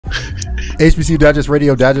HBCU Digest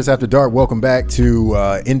Radio, Digest After Dark. Welcome back to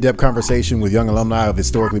in-depth conversation with young alumni of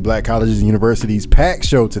historically black colleges and universities. Packed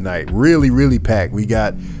show tonight. Really, really packed. We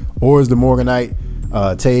got Ors the Morganite,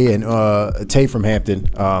 Tay from Hampton,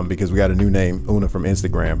 because we got a new name, Una from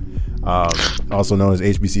Instagram, also known as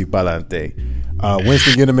HBCU Palante.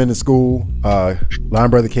 Winston get him into school, line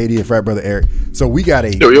brother Katie and frat brother Eric. So we got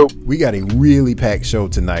a really packed show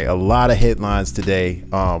tonight. A lot of headlines today.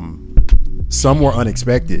 Some were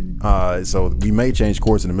unexpected, so we may change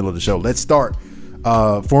course in the middle of the show. Let's start.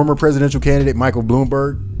 Former presidential candidate Michael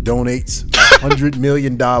Bloomberg donates $100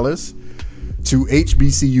 million to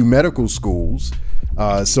HBCU medical schools.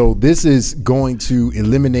 So this is going to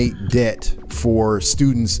eliminate debt for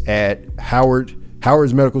students at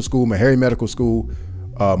Howard's Medical School, Meharry Medical School,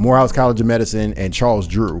 Morehouse College of Medicine, and Charles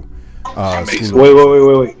Drew.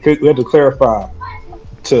 Wait. We have to clarify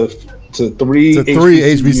to three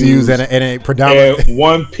HBCUs and a predominantly and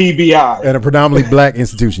one PBI and a predominantly black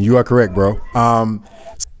institution. You are correct, bro.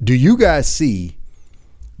 Do you guys see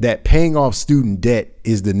that paying off student debt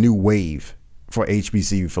is the new wave for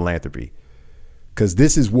HBCU philanthropy? Because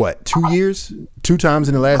this is what, 2 years, 2 times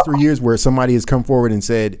in the last 3 years where somebody has come forward and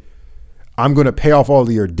said, I'm going to pay off all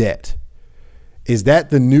of your debt. Is that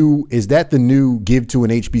the new give to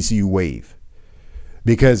an HBCU wave?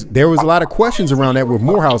 Because there was a lot of questions around that with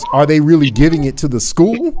Morehouse. Are they really giving it to the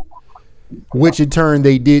school? Which in turn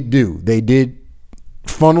they did do. They did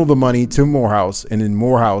funnel the money to Morehouse, and then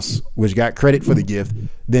Morehouse, which got credit for the gift,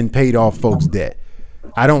 then paid off folks' debt.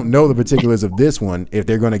 I don't know the particulars of this one, if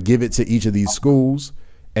they're going to give it to each of these schools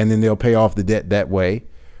and then they'll pay off the debt that way.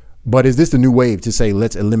 But is this the new wave to say,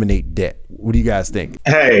 let's eliminate debt? What do you guys think?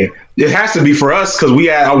 Hey, it has to be for us because we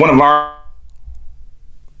had one of our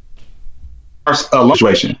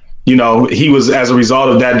situation. You know, he was, as a result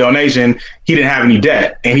of that donation, he didn't have any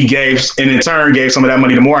debt, and he gave, and in turn gave some of that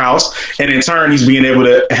money to Morehouse, and in turn he's being able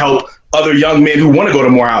to help other young men who want to go to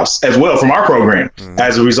Morehouse as well from our program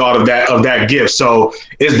as a result of that gift. So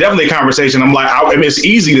it's definitely a conversation. I'm like, I mean, it's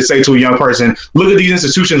easy to say to a young person, look at these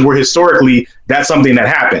institutions where historically that's something that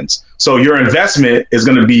happens. So your investment is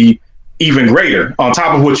going to be even greater on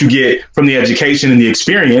top of what you get from the education and the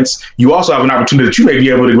experience. You also have an opportunity that you may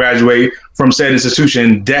be able to graduate from said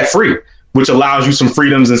institution debt free, which allows you some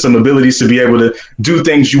freedoms and some abilities to be able to do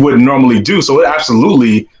things you wouldn't normally do. So it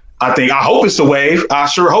absolutely, I hope it's a wave. I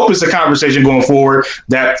sure hope it's a conversation going forward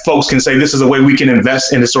that folks can say this is a way we can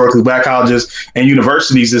invest in historically black colleges and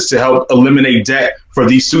universities, is to help eliminate debt for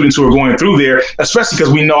these students who are going through there, especially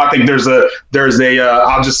because we know, I think there's a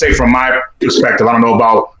I'll just say from my perspective, I don't know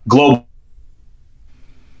about global,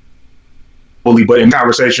 but in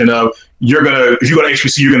conversation of if you go to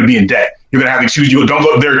HBCU, you're going to be in debt. You're going to have to choose. You don't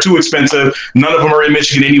go. They're too expensive. None of them are in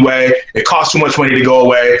Michigan anyway. It costs too much money to go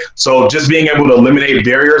away. So just being able to eliminate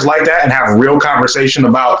barriers like that and have real conversation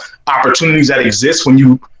about opportunities that exist when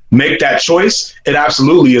you make that choice, it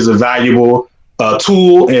absolutely is a valuable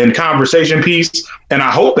tool and conversation piece. And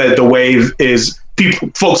I hope that the wave is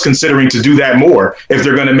folks considering to do that more if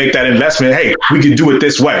they're going to make that investment. Hey, we could do it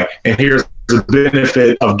this way, and here's the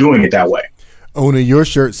benefit of doing it that way. Ona, your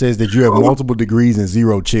shirt says that you have multiple degrees and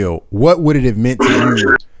zero chill. What would it have meant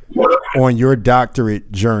to you on your doctorate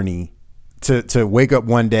journey to wake up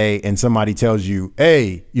one day and somebody tells you,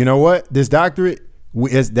 hey, you know what, this doctorate,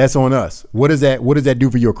 that's on us? What does that do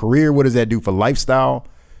for your career? What does that do for lifestyle?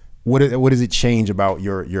 What does it change about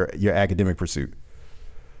your academic pursuit?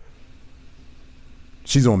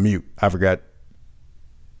 She's on mute. I forgot.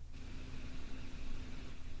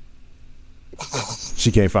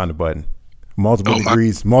 She can't find the button. Multiple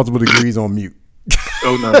degrees on mute.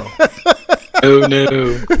 Oh no. Oh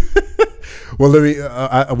no. Well, let me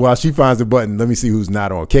while she finds the button, let me see who's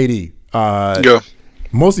not on. KD, yeah.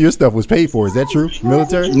 Most of your stuff was paid for. Is that true?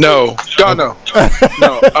 Military? No. God, no.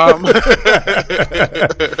 No.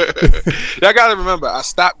 I gotta remember, I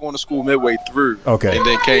stopped going to school midway through. Okay. And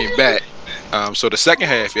then came back. So the second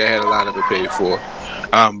half, I had a lot of it paid for.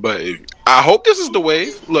 But I hope this is the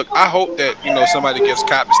wave. Look, I hope that, somebody gives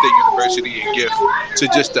Coppin State University a gift to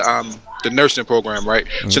just the nursing program, right?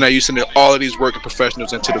 So now you send all of these working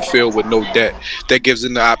professionals into the field with no debt. That gives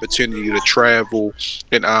them the opportunity to travel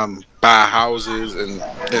and buy houses and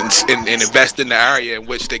invest in the area in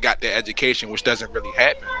which they got their education, which doesn't really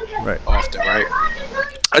happen often, right?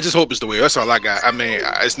 I just hope it's the way. That's all I got. I mean,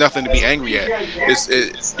 it's nothing to be angry at. It's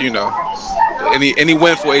any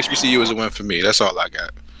win for HBCU is a win for me. That's all I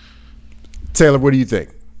got. Taylor, what do you think?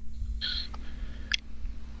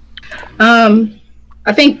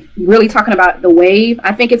 I think really talking about the wave,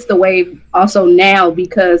 I think it's the wave also now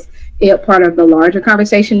because it's part of the larger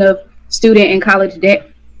conversation of student and college debt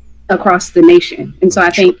across the nation. And so I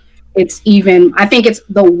think it's even, I think it's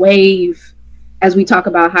the wave as we talk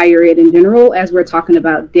about higher ed in general, as we're talking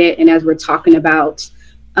about debt, and as we're talking about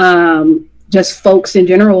just folks in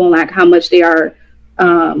general, and like how much they are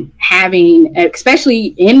having, especially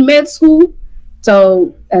in med school.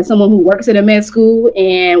 So as someone who works at a med school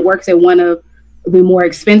and works at one of the more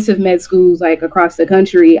expensive med schools like across the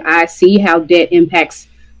country, I see how debt impacts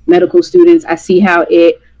medical students. I see how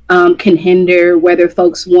it can hinder whether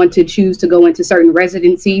folks want to choose to go into certain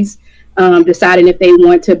residencies, deciding if they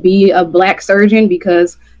want to be a Black surgeon,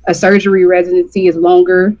 because a surgery residency is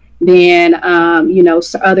longer than,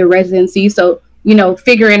 other residencies. So,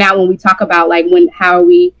 figuring out when we talk about like how are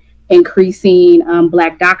we increasing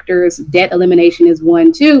Black doctors, debt elimination is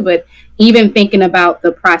one too, but even thinking about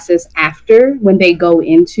the process after when they go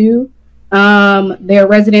into their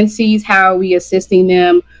residencies, how are we assisting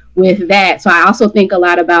them with that? So I also think a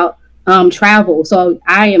lot about travel. So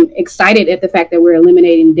I am excited at the fact that we're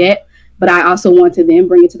eliminating debt, but I also want to then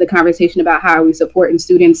bring it to the conversation about how are we supporting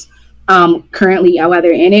students currently while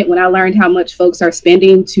they're in it. When I learned how much folks are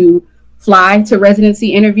spending to fly to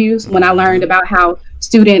residency interviews, when I learned about how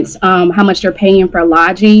students, how much they're paying for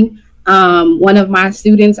lodging. One of my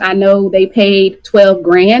students, I know they paid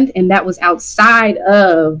 $12,000, and that was outside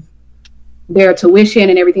of their tuition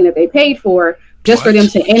and everything that they paid for, just for them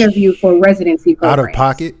to interview for residency programs. Out of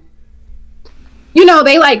pocket?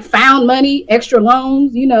 They like found money, extra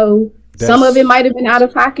loans, some of it might have been out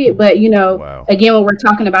of pocket, but wow. Again, when we're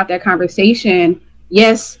talking about that conversation,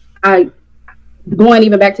 yes, going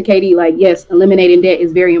even back to KD, like, yes, eliminating debt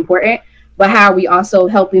is very important, but how are we also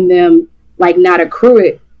helping them like not accrue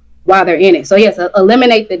it while they're in it? So yes,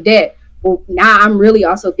 eliminate the debt. Well, now I'm really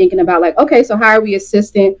also thinking about like, okay, so how are we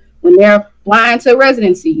assisting when they're flying to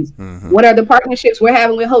residencies? Mm-hmm. What are the partnerships we're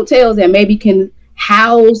having with hotels that maybe can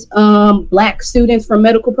house Black students from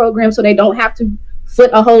medical programs so they don't have to foot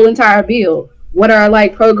a whole entire bill? What are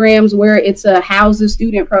like programs where it's a house a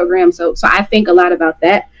student program? So I think a lot about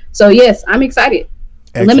that. So yes, I'm excited.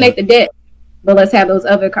 Excellent. Eliminate the debt, but let's have those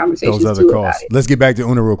other conversations. Those other too costs. Let's get back to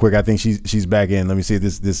Una real quick. I think she's back in. Let me see if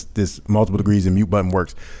this multiple degrees and mute button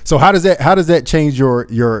works. So how does that change your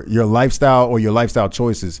lifestyle or your lifestyle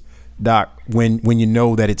choices, Doc, when you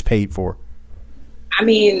know that it's paid for? I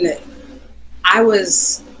mean, I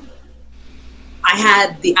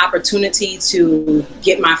had the opportunity to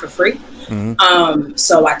get mine for free. Mm-hmm.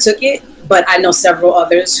 So I took it, but I know several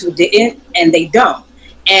others who didn't, and they don't.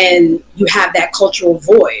 And you have that cultural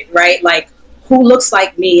void, right? Like, who looks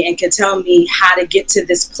like me and can tell me how to get to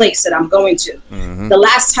this place that I'm going to? Mm-hmm. The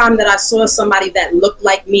last time that I saw somebody that looked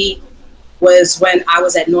like me was when I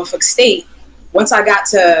was at Norfolk State. Once I got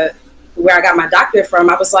to where I got my doctorate from,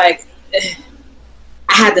 I was like,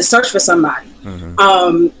 I had to search for somebody.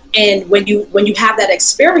 Mm-hmm. And when you have that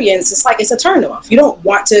experience, it's like, it's a turnoff. You don't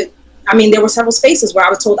want to. I mean, there were several spaces where I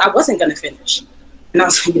was told I wasn't going to finish, and I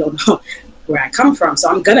was like, you don't know where I come from, so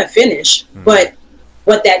I'm gonna finish. Mm-hmm. But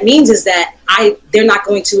what that means is that they're not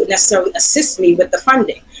going to necessarily assist me with the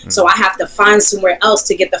funding. Mm-hmm. So I have to find somewhere else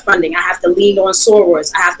to get the funding. I have to lean on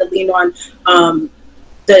sorors. I have to lean on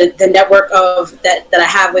the network of that I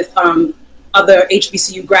have with other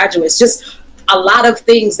HBCU graduates. Just a lot of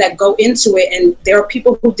things that go into it, and there are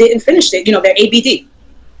people who didn't finish it. They're ABD.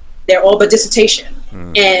 They're all but dissertation.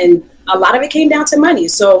 Mm-hmm. And a lot of it came down to money.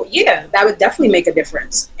 So yeah, that would definitely make a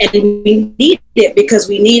difference. And we need it because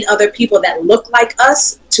we need other people that look like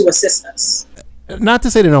us to assist us. Not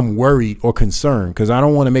to say that I'm worried or concerned, because I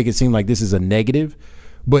don't want to make it seem like this is a negative,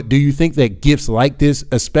 but do you think that gifts like this,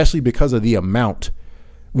 especially because of the amount,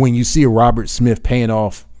 when you see a Robert Smith paying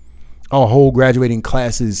off a whole graduating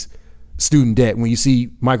class's student debt, when you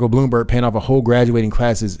see Michael Bloomberg paying off a whole graduating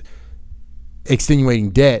class's extenuating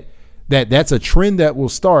debt, that's a trend that will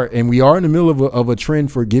start, and we are in the middle of a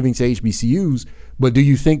trend for giving to HBCUs, but do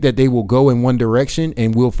you think that they will go in one direction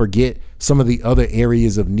and we'll forget some of the other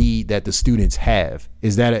areas of need that the students have?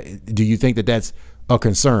 Do you think that that's a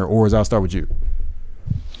concern, or I'll start with you?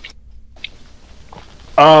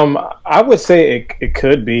 I would say it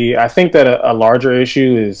could be. I think that a larger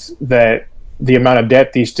issue is that the amount of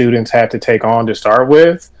debt these students have to take on to start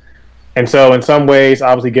with. And so in some ways,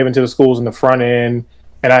 obviously given to the schools in the front end,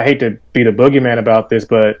 and I hate to be the boogeyman about this,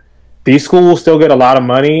 but these schools still get a lot of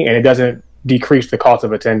money, and it doesn't decrease the cost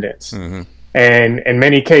of attendance. Mm-hmm. And in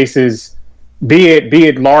many cases, be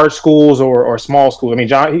it large schools or small schools. I mean,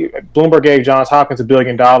 Bloomberg gave Johns Hopkins $1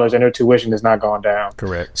 billion, and their tuition has not gone down.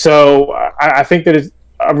 Correct. So I think that it's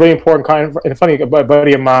a really important kind. And funny, a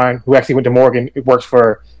buddy of mine who actually went to Morgan works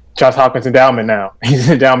for Johns Hopkins Endowment now. He's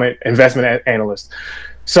an endowment investment analyst.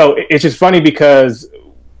 So it's just funny because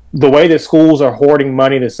the way that schools are hoarding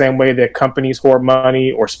money, the same way that companies hoard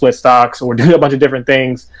money or split stocks or do a bunch of different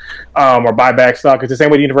things, or buy back stock, it's the same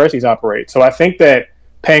way the universities operate. So I think that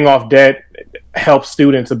paying off debt helps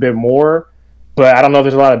students a bit more, but I don't know if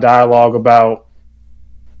there's a lot of dialogue about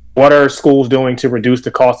what are schools doing to reduce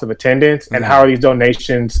the cost of attendance, and how are these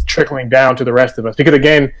donations trickling down to the rest of us? Because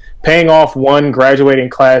again, paying off one graduating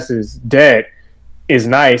class's debt is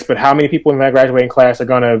nice, but how many people in that graduating class are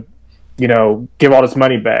going to, give all this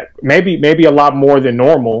money back? Maybe a lot more than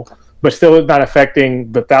normal, but still it's not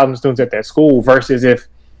affecting the 1,000 students at that school versus if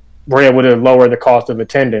we're able to lower the cost of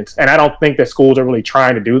attendance. And I don't think that schools are really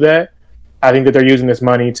trying to do that. I think that they're using this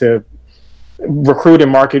money to recruit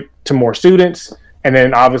and market to more students, and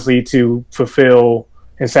then obviously to fulfill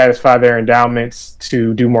and satisfy their endowments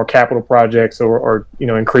to do more capital projects or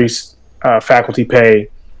increase faculty pay,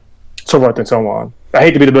 so forth and so on. I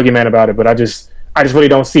hate to be the boogeyman about it, but I just really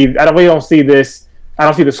don't see. I don't see this. I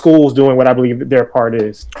don't see the schools doing what I believe their part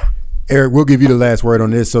is. Eric, we'll give you the last word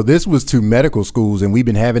on this. So this was to medical schools, and we've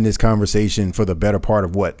been having this conversation for the better part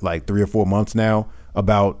of like 3 or 4 months now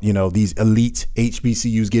about these elite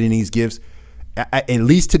HBCUs getting these gifts. At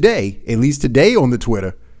least today on the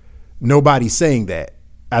Twitter, nobody's saying that.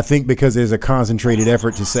 I think because there's a concentrated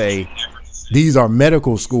effort to say these are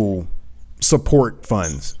medical school support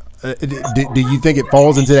funds. Do you think it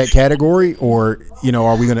falls into that category, or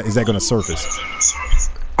is that gonna surface?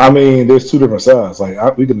 I mean, there's two different sides.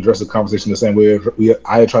 Like we can address the conversation the same way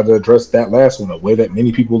I had tried to address that last one, a way that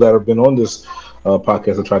many people that have been on this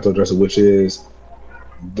podcast have tried to address it, which is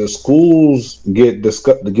the schools get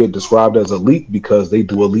described as elite because they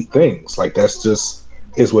do elite things. Like that's just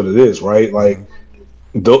is what it is, right? Like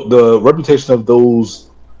the reputation of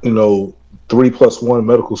those 3+1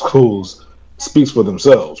 medical schools speaks for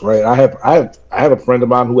themselves, right? I have a friend of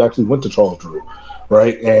mine who actually went to Charles Drew,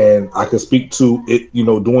 right? And I can speak to it,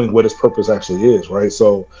 doing what its purpose actually is, right?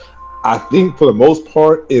 So I think for the most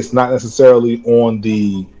part, it's not necessarily on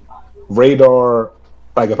the radar.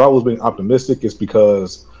 Like if I was being optimistic, it's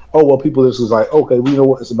because, people this was like, okay, we know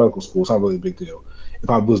what, it's a medical school, it's not really a big deal. If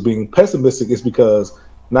I was being pessimistic, it's because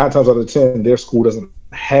 9 times out of 10, their school doesn't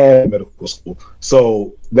have medical school.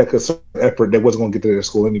 So that concerted effort, that wasn't going to get to their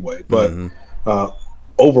school anyway. But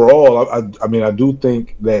overall, I mean, I do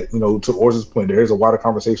think that, to Orz's point, there is a wider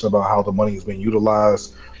conversation about how the money is being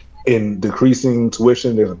utilized in decreasing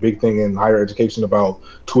tuition. There's a big thing in higher education about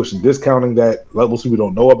tuition discounting that most people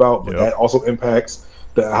don't know about, but that also impacts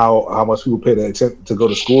how much people pay to go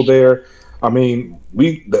to school there. I mean,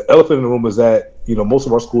 the elephant in the room is that, most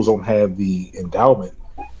of our schools don't have the endowment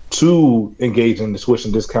to engage in the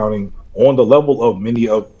tuition discounting on the level of many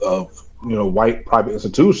of white private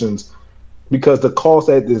institutions, because the cost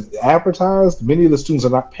that is advertised, many of the students are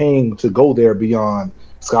not paying to go there beyond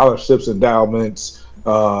scholarships, endowments,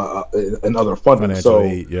 and other funding. So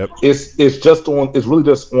it's really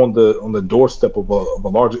just on the doorstep of a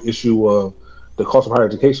larger issue of the cost of higher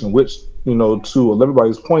education, which, to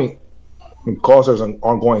everybody's point, costs aren't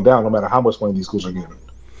going down no matter how much money these schools are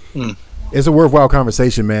getting. It's a worthwhile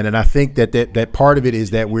conversation, man, and I think that part of it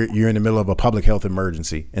is that you're in the middle of a public health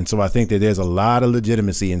emergency, and so I think that there's a lot of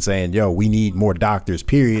legitimacy in saying, we need more doctors,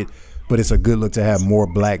 period, but it's a good look to have more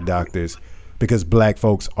black doctors because black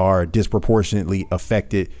folks are disproportionately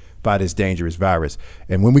affected by this dangerous virus.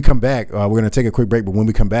 And when we come back, we're going to take a quick break, but when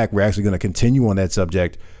we come back, we're actually going to continue on that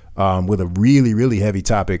subject with a really, really heavy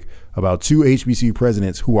topic about 2 HBCU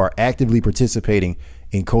presidents who are actively participating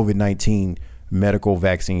in COVID-19 medical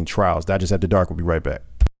vaccine trials. Digest After Dark. We'll be right back.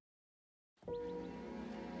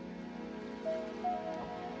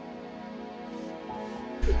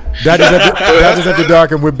 Digest After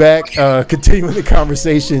Dark, and we're back continuing the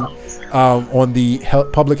conversation on the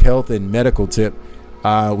public health and medical tip.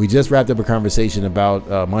 We just wrapped up a conversation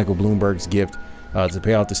about Michael Bloomberg's gift to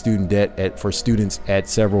pay out the student debt for students at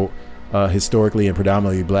several historically and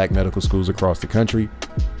predominantly black medical schools across the country.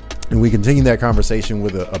 And we continue that conversation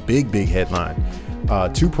with a big headline.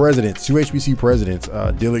 2 HBCU presidents,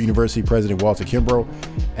 Dillard University President Walter Kimbrough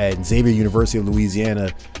and Xavier University of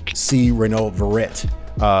Louisiana C. Renaud Verrett,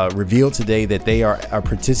 revealed today that they are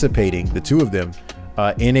participating, the 2 of them,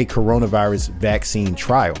 in a coronavirus vaccine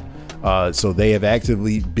trial. So they have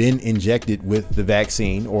actively been injected with the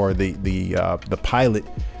vaccine or the pilot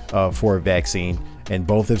for a vaccine. And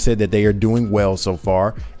both have said that they are doing well so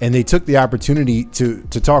far. And they took the opportunity to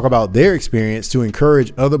talk about their experience to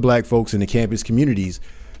encourage other black folks in the campus communities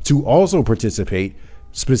to also participate,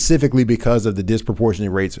 specifically because of the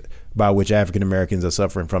disproportionate rates by which African Americans are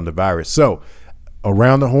suffering from the virus. So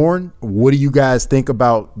around the horn, what do you guys think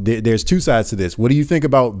about? There's 2 sides to this. What do you think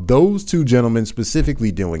about those 2 gentlemen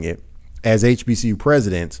specifically doing it? as HBCU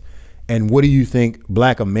presidents, and what do you think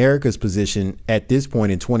Black America's position at this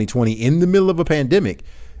point in 2020, in the middle of a pandemic,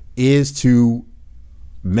 is to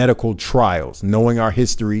medical trials, knowing our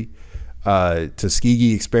history,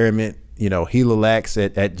 Tuskegee experiment, you know,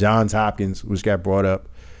 Helolax at Johns Hopkins, which got brought up,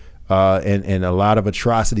 and a lot of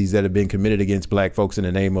atrocities that have been committed against Black folks in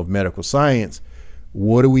the name of medical science.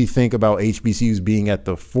 What do we think about HBCUs being at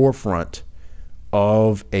the forefront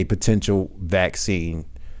of a potential vaccine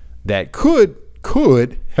that could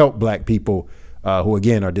help Black people who,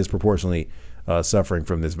 again, are disproportionately suffering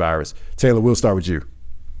from this virus? Taylor, we'll start with you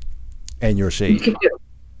and your shade.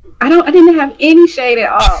 I didn't have any shade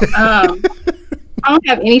at all. I don't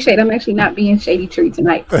have any shade. I'm actually not being shady tree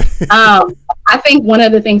tonight. I think one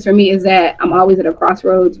of the things for me is that I'm always at a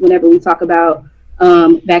crossroads whenever we talk about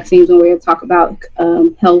vaccines, when we talk about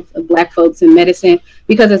health of Black folks in medicine,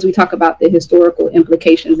 because as we talk about the historical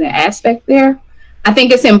implications and aspect there, I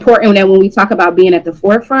think it's important that when we talk about being at the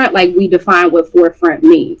forefront, like, we define what forefront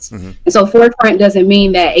means. And so forefront doesn't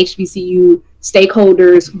mean that HBCU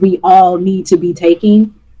stakeholders, we all need to be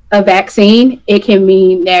taking a vaccine. It can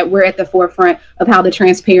mean that we're at the forefront of how the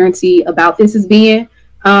transparency about this is being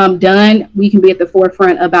done. We can be at the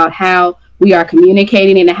forefront about how we are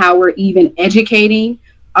communicating and how we're even educating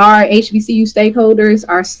our HBCU stakeholders,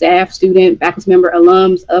 our staff, student, faculty member,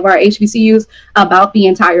 alums of our HBCUs about the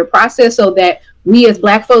entire process, so that we as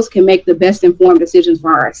Black folks can make the best informed decisions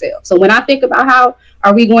for ourselves. So when I think about how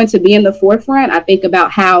are we going to be in the forefront, I think about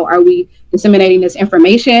how are we disseminating this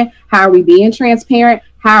information? How are we being transparent?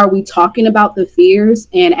 How are we talking about the fears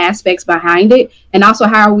and aspects behind it? And also,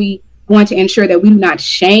 how are we going to ensure that we do not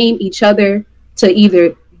shame each other to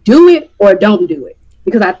either do it or don't do it?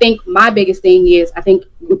 Because I think my biggest thing is, I think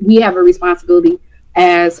we have a responsibility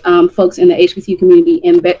as folks in the HBCU community,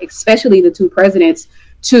 and especially the two presidents,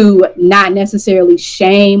 to not necessarily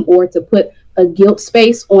shame or to put a guilt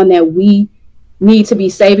space on that we need to be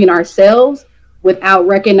saving ourselves, without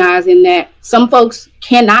recognizing that some folks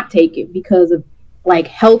cannot take it because of like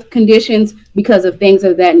health conditions, because of things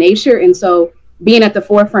of that nature. And so being at the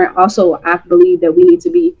forefront, also, I believe that we need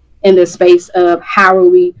to be in the space of how are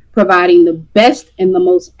we providing the best and the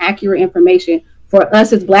most accurate information for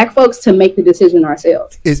us as Black folks to make the decision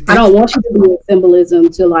ourselves. I don't want you to do a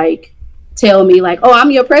symbolism to like tell me like, oh,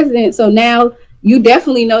 I'm your president, so now you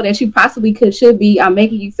definitely know that you possibly should be. I'm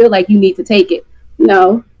making you feel like you need to take it.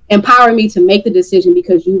 No, empower me to make the decision,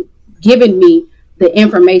 because you've given me the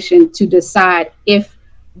information to decide if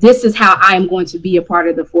this is how I'm going to be a part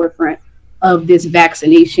of the forefront of this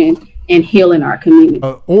vaccination and healing our community.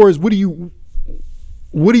 Oris, what do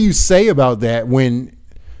you say about that when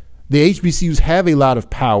the HBCUs have a lot of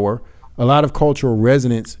power, a lot of cultural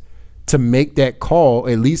resonance to make that call,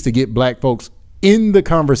 at least to get Black folks in the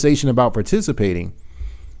conversation about participating?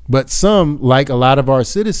 But some, like a lot of our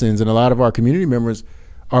citizens and a lot of our community members,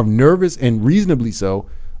 are nervous, and reasonably so,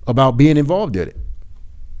 about being involved in it.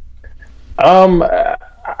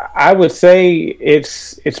 I would say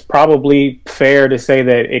it's probably fair to say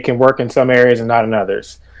that it can work in some areas and not in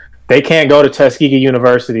others. They can't go to Tuskegee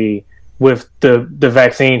University with the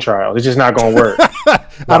vaccine trial. It's just not going to work.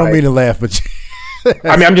 I don't mean to laugh, but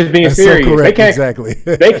I mean, I'm just being serious. So correct, they can't, exactly.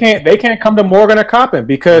 they can't come to Morgan or Coppin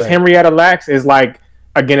because Henrietta Lacks is like,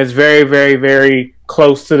 again, it's very, very, very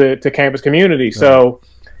close to the campus community. Right. So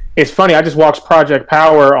it's funny. I just watched Project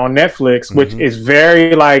Power on Netflix, which is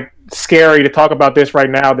very like scary to talk about this right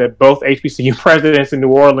now, that both HBCU presidents in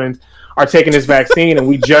New Orleans are taking this vaccine, and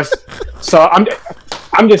we just saw.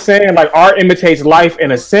 I'm just saying, like, art imitates life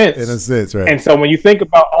in a sense. In a sense, right. And so when you think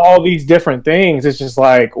about all these different things, it's just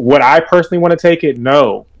like, would I personally want to take it?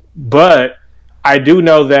 No. But I do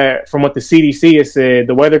know that from what the CDC has said,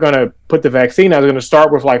 the way they're going to put the vaccine out, they're going to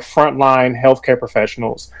start with like frontline healthcare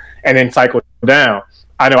professionals and then cycle down.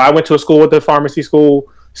 I know I went to a school with the pharmacy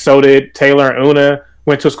school. So did Taylor and Una.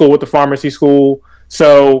 Went to a school with the pharmacy school.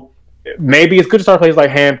 So maybe it's good to start places like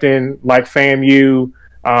Hampton, like FAMU,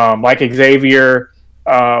 like Xavier,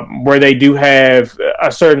 where they do have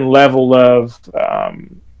a certain level of,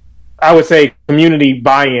 I would say, community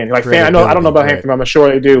buy-in. Like I don't know about Hampton, but I'm sure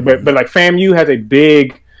they do. But like FAMU has a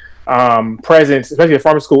big presence, especially the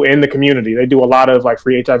pharmacy school, in the community. They do a lot of like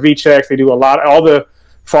free HIV checks. They do all the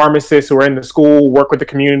pharmacists who are in the school work with the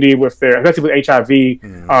community with especially with HIV,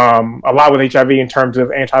 a lot with HIV in terms of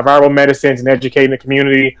antiviral medicines and educating the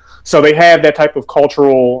community. So they have that type of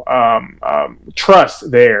cultural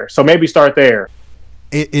trust there. So maybe start there.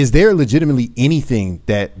 Is there legitimately anything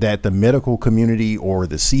that the medical community or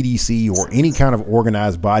the CDC or any kind of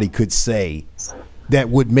organized body could say that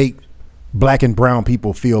would make Black and brown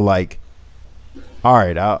people feel like, all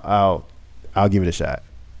right, I'll give it a shot?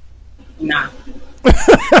 nah.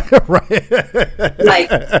 Right.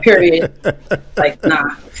 Like, period. Like,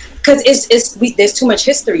 nah. Because there's too much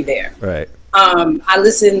history there. Right. I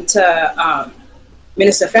listened to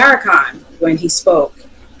Minister Farrakhan when he spoke,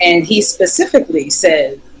 and he specifically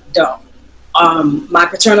said, don't. My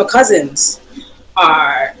paternal cousins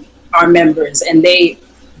are members, and they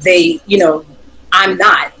you know, I'm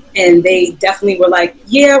not. And they definitely were like,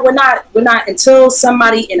 yeah, we're not until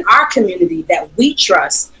somebody in our community that we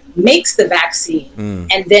trust makes the vaccine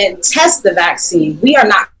and then tests the vaccine, we are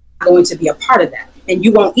not going to be a part of that, and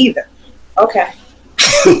you won't either. Okay.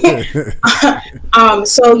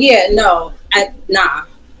 So yeah, no,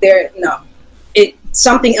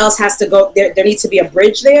 something else has to go there. There needs to be a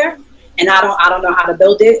bridge there, and I don't know how to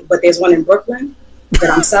build it, but there's one in Brooklyn that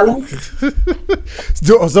I'm selling.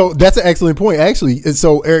 So that's an excellent point, actually.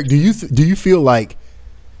 So Eric, do you feel like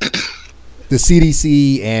the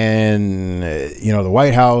CDC and the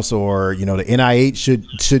White House or the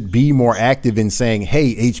NIH should be more active in saying,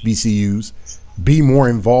 hey, HBCUs, be more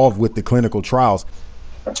involved with the clinical trials?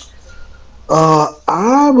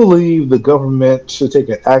 I believe the government should take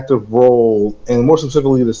an active role, and more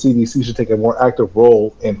specifically the CDC should take a more active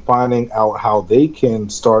role in finding out how they can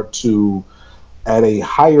start to, at a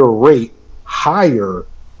higher rate, hire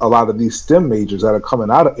a lot of these STEM majors that are coming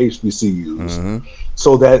out of HBCUs,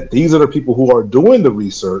 so that these are the people who are doing the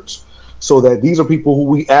research, so that these are people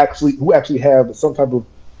who actually have some type of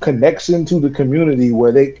connection to the community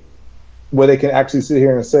where they can actually sit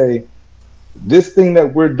here and say, this thing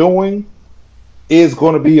that we're doing is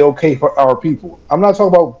going to be okay for our people. I'm not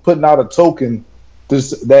talking about putting out a token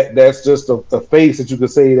that's just a face that you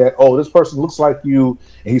could say that, oh, this person looks like you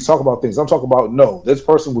and he's talking about things. I'm talking about, no, this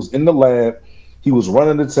person was in the lab, he was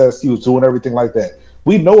running the tests, he was doing everything like that.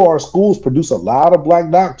 We know our schools produce a lot of black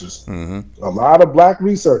doctors, a lot of black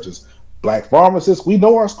researchers, black pharmacists. We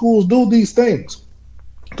know our schools do these things.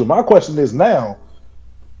 So my question is now,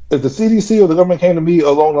 if the CDC or the government came to me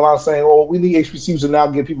along the line saying, oh, we need HBCUs to now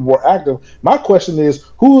get people more active, my question is,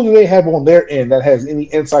 who do they have on their end that has any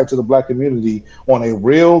insight to the black community on a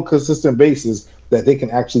real consistent basis that they can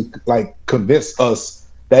actually convince us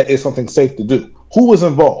that it's something safe to do? Who is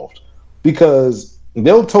involved? Because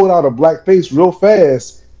they'll tote out a black face real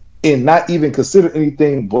fast and not even consider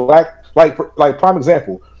anything black. Like prime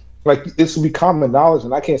example, like this will be common knowledge,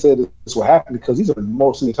 and I can't say that this will happen because these are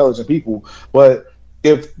mostly intelligent people, but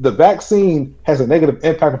if the vaccine has a negative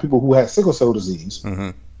impact on people who have sickle cell disease,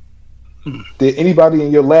 did anybody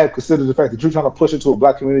in your lab consider the fact that you're trying to push into a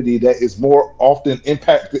black community that is more often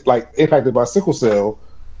impacted by sickle cell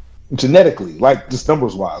genetically, like just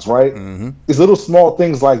numbers wise, right? It's little small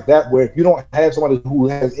things like that where if you don't have somebody who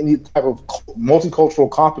has any type of multicultural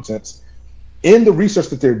competence in the research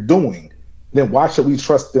that they're doing, then why should we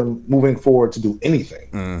trust them moving forward to do anything?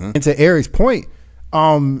 And to Eric's point,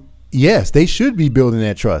 yes, they should be building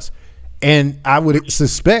that trust. And I would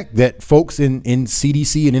suspect that folks in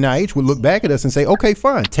CDC and NIH would look back at us and say, okay,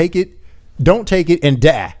 fine, take it, don't take it, and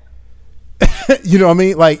die. You know what I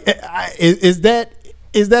mean? Like, is that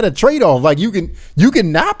a trade-off? Like, you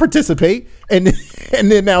can not participate and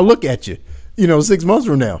then now look at you, 6 months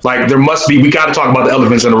from now. Like, we got to talk about the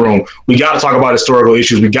elephants in the room. We got to talk about historical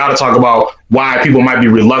issues. We got to talk about why people might be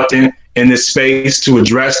reluctant in this space to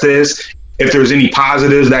address this. If there's any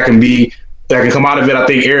positives that can come out of it, I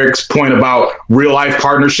think Eric's point about real life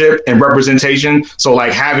partnership and representation. So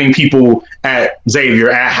like having people at Xavier,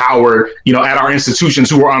 at Howard, at our institutions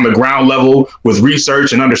who are on the ground level with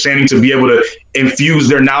research and understanding to be able to infuse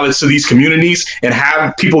their knowledge to these communities and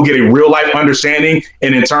have people get a real life understanding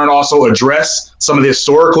and in turn also address some of the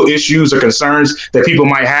historical issues or concerns that people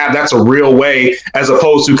might have. That's a real way, as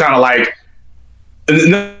opposed to kind of like,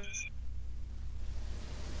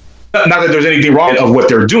 not that there's anything wrong of what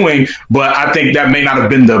they're doing, but I think that may not have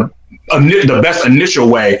been the best initial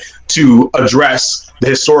way to address the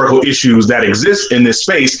historical issues that exist in this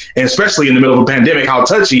space, and especially in the middle of a pandemic, how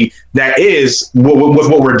touchy that is with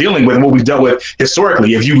what we're dealing with and what we've dealt with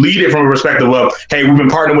historically. If you lead it from a perspective of, hey, we've been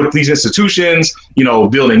partnering with these institutions,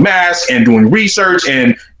 building masks and doing research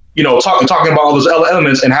and, talking about all those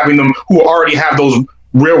elements and having them who already have those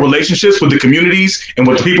real relationships with the communities and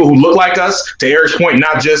with the people who look like us, to Eric's point,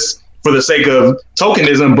 not just for the sake of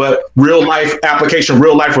tokenism, but real life application,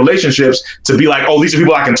 real life relationships, to be like, oh, these are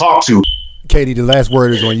people I can talk to. Katie, the last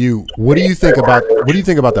word is on you. What do you think about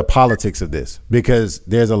the politics of this? Because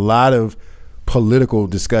there's a lot of political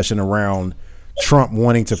discussion around Trump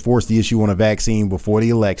wanting to force the issue on a vaccine before the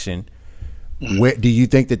election. Where do you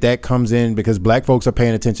think that comes in? Because black folks are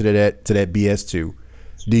paying attention to that BS too.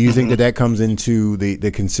 Do you think that comes into the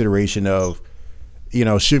consideration of,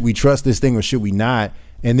 should we trust this thing or should we not?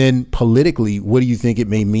 And then politically, what do you think it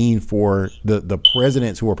may mean for the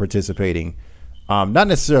presidents who are participating? Not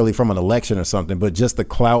necessarily from an election or something, but just the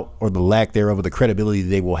clout or the lack thereof, or the credibility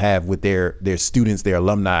they will have with their students, their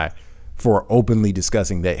alumni, for openly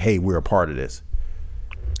discussing that, hey, we're a part of this.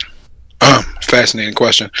 Fascinating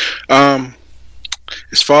question.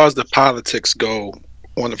 As far as the politics go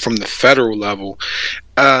from the federal level,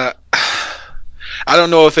 I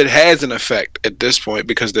don't know if it has an effect at this point,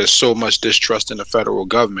 because there's so much distrust in the federal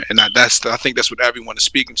government, and I think that's what everyone is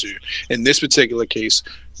speaking to. In this particular case,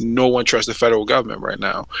 no one trusts the federal government right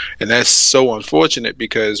now, and that's so unfortunate,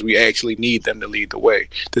 because we actually need them to lead the way.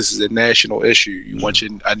 This is a national issue. You want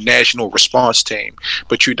a national response team,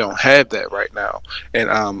 but you don't have that right now,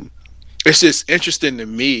 and it's just interesting to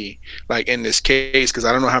me, like in this case, because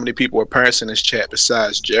I don't know how many people are parents in this chat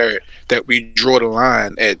besides Jared, that we draw the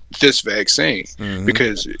line at this vaccine.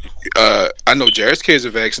 Because I know Jared's kids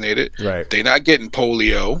are vaccinated. Right. They're not getting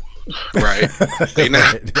polio. Right. They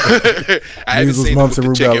not. I haven't Measles, seen mumps, them and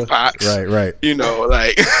with the chicken rubella. pox. Right. You know,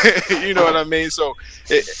 like, you know what I mean? So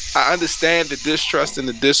I understand the distrust and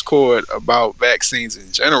the discord about vaccines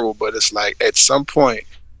in general, but it's like at some point,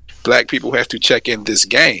 Black people have to check in this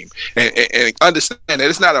game and understand that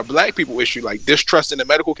it's not a Black people issue. Like, distrust in the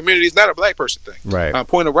medical community is not a Black person thing. Right.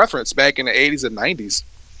 Point of reference, back in the 80s and 90s,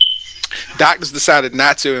 doctors decided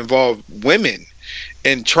not to involve women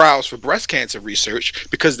in trials for breast cancer research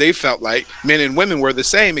because they felt like men and women were the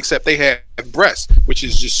same, except they had breasts, which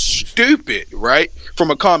is just stupid, right?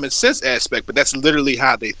 From a common sense aspect, but that's literally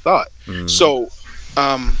how they thought. So,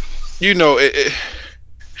 you know,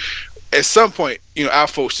 at some point, you know, our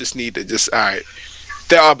folks just need to all right,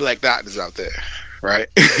 there are Black doctors out there, right?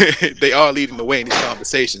 They are leading the way in these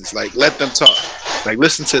conversations. Like, let them talk. Like,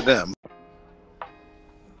 listen to them.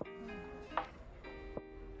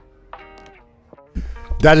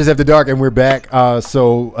 Dodgers After Dark, and we're back.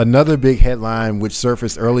 So another big headline which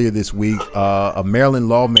surfaced earlier this week, a Maryland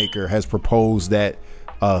lawmaker has proposed that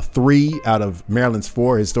 3 out of Maryland's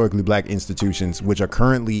 4 historically Black institutions, which are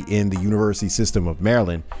currently in the university system of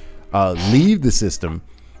Maryland, leave the system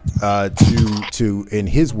to, in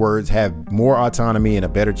his words, have more autonomy and a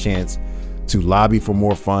better chance to lobby for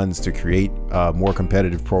more funds, to create more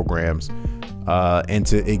competitive programs, and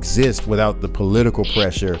to exist without the political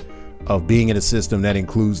pressure of being in a system that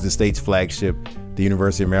includes the state's flagship, the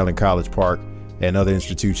University of Maryland College Park, and other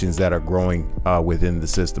institutions that are growing within the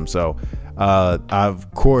system. So I'm, of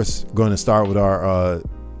course, going to start with our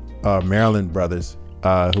Maryland brothers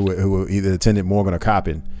who either attended Morgan or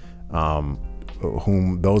Coppin,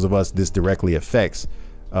 whom those of us this directly affects.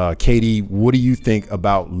 Katie, what do you think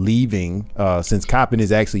about leaving, since Coppin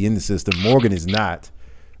is actually in the system, Morgan is not,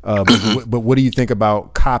 but what do you think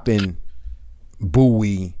about Coppin,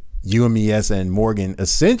 Bowie, UMES, and Morgan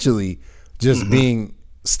essentially just being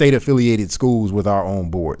state affiliated schools with our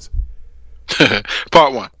own boards?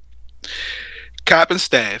 Part 1, Coppin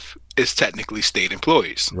staff is technically state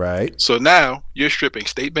employees, right? So now you're stripping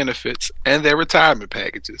state benefits and their retirement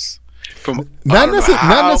packages from not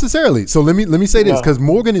necessarily. So let me say this, because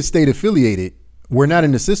Morgan is state affiliated. We're not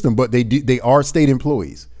in the system, but they are state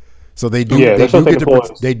employees, so they do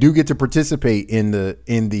get to participate in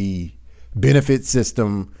the benefit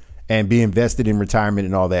system and be invested in retirement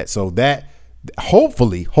and all that. So that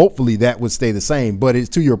hopefully that would stay the same. But it's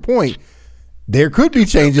to your point, there could be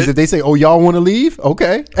changes if they say, "Oh, y'all want to leave?"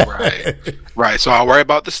 Okay, right. So I'll worry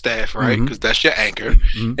about the staff, right? Because that's your anchor.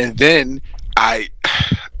 And then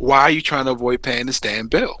why are you trying to avoid paying this damn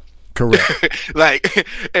bill? Correct. Like,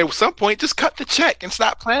 at some point, just cut the check and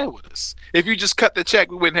stop playing with us. If you just cut the check,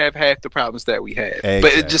 we wouldn't have half the problems that we have. Exactly.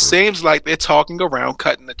 But it just seems like they're talking around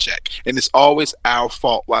cutting the check, and it's always our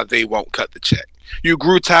fault why they won't cut the check. You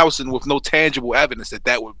grew Towson with no tangible evidence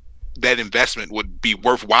that investment would be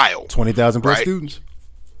worthwhile. 20,000 plus students.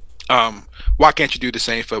 Why can't you do the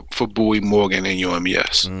same for Bowie, Morgan, and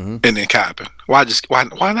UMES, and then Coppin? Why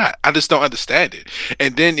not? I just don't understand it.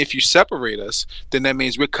 And then if you separate us, then that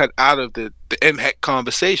means we're cut out of the MHEC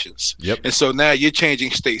conversations. Yep. And so now you're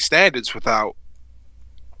changing state standards without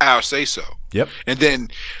our say so. Yep. And then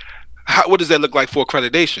what does that look like for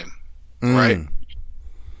accreditation? Right.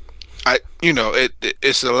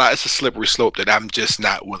 It's a slippery slope that I'm just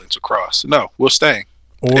not willing to cross. No, we're staying.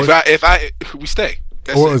 We stay.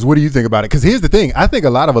 What do you think about it? Because here's the thing. I think a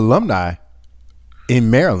lot of alumni in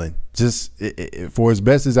Maryland, just for as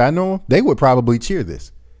best as I know them, they would probably cheer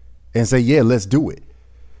this and say, yeah, let's do it.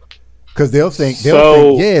 Because they'll think,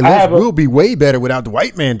 we'll be way better without the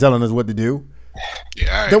white man telling us what to do.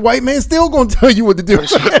 Yeah, the white man's still gonna tell you what to do.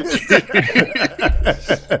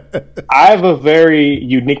 I have a very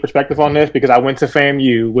unique perspective on this because I went to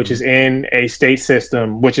FAMU, which is in a state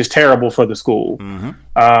system, which is terrible for the school.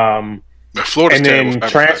 Florida's and then terrible.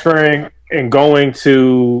 transferring and going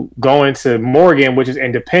to Morgan, which is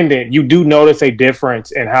independent, you do notice a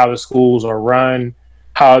difference in how the schools are run,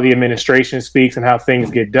 how the administration speaks, and how things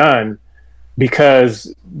get done,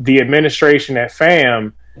 because the administration at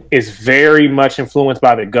FAM is very much influenced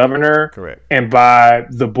by the governor Correct. and by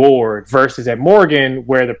the board, versus at Morgan,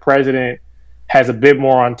 where the president has a bit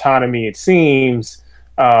more autonomy, it seems,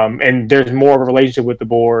 and there's more of a relationship with the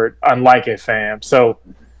board, unlike at FAM. So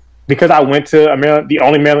because I went to the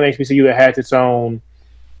only Maryland HBCU that has its own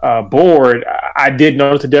board, I did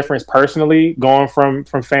notice a difference personally going from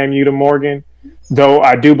FAMU to Morgan, though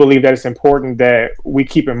I do believe that it's important that we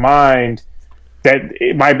keep in mind that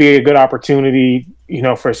it might be a good opportunity,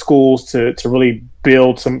 for schools to really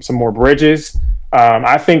build some more bridges.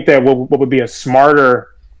 I think that what would be a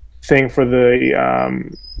smarter thing for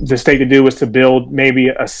the state to do is to build maybe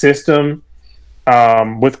a system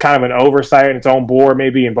with kind of an oversight and its own board,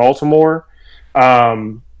 maybe in Baltimore.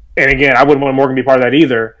 And again, I wouldn't want Morgan to be part of that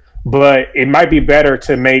either, but it might be better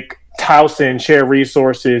to make Towson share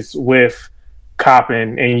resources with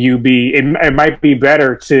Coppin and UB. It might be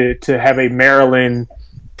better to have a Maryland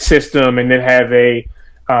system and then have a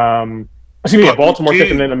Baltimore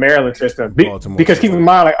system and a Maryland system. Because keep in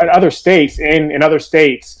mind, like in other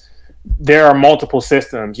states, there are multiple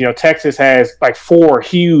systems. Texas has like 4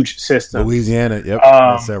 huge systems. Louisiana,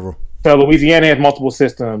 has several. So Louisiana has multiple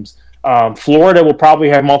systems. Florida will probably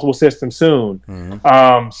have multiple systems soon.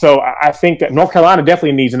 So I think that North Carolina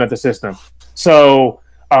definitely needs another system. So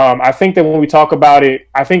I think that when we talk about it,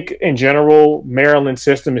 I think in general, Maryland's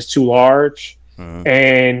system is too large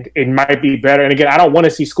and it might be better. And again, I don't want to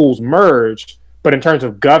see schools merge, but in terms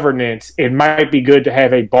of governance, it might be good to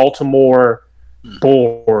have a Baltimore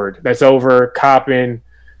board that's over Coppin,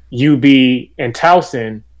 UB, and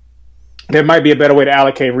Towson. There might be a better way to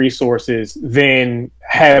allocate resources than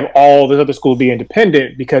have all the other schools be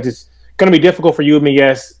independent, because it's going to be difficult for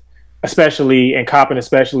UMES especially and Coppin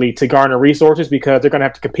especially to garner resources, because they're going to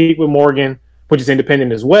have to compete with Morgan, which is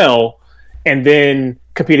independent as well, and then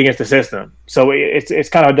compete against the system. So it's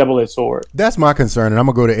kind of a double-edged sword. That's my concern, and I'm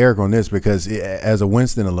going to go to Eric on this, because as a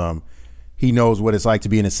Winston alum, he knows what it's like to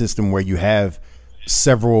be in a system where you have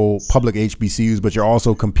several public HBCUs, but you're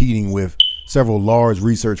also competing with several large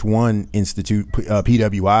Research One Institute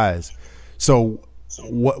PWIs. So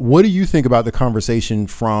what do you think about the conversation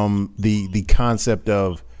from the concept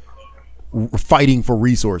of fighting for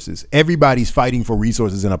resources? Everybody's fighting for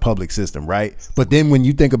resources in a public system, right? But then when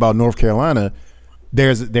you think about North Carolina,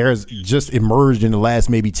 there's just emerged in the last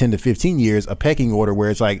maybe 10 to 15 years a pecking order where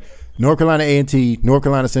it's like North Carolina A&T, North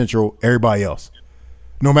Carolina Central, everybody else.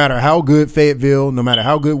 No matter how good Fayetteville, no matter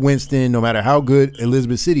how good Winston, no matter how good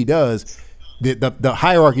Elizabeth City does, the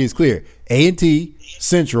hierarchy is clear. A&T,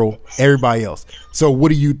 Central, everybody else. So what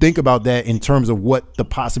do you think about that in terms of what the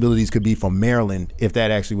possibilities could be for Maryland if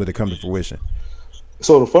that actually were to come to fruition?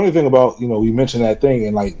 So the funny thing about, we mentioned that thing,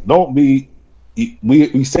 and like, we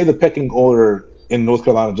say the pecking order in North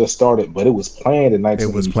Carolina just started, but it was planned in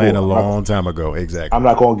 1984. It was planned a long time ago. Exactly. I'm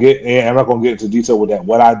not going to get into detail with that.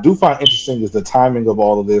 What I do find interesting is the timing of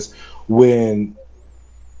all of this, when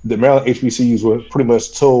the Maryland HBCUs were pretty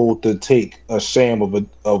much told to take a sham of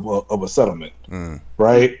a settlement,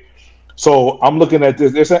 right? So I'm looking at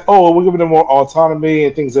this. They're saying, "Oh, we're giving them more autonomy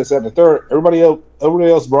and things like that." And the third, everybody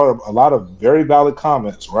else brought up a lot of very valid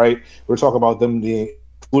comments, right? We're talking about them being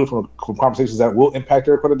excluded from conversations that will impact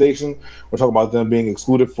their accreditation. We're talking about them being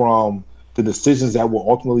excluded from the decisions that will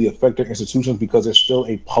ultimately affect their institutions because they're still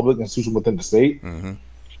a public institution within the state.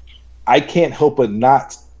 I can't help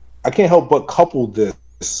but couple this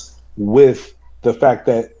with the fact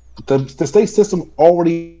that the state system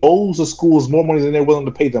already owes the schools more money than they're willing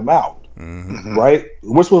to pay them out, right?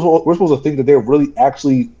 We're supposed to think that they're really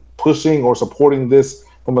actually pushing or supporting this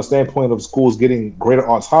from a standpoint of schools getting greater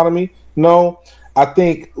autonomy. No, I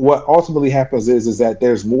think what ultimately happens is that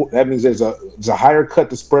there's more. That means there's a higher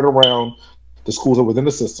cut to spread around the schools that are within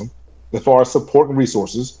the system as far as support and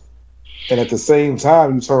resources. And at the same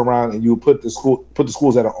time, you turn around and you put the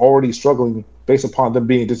schools that are already struggling based upon them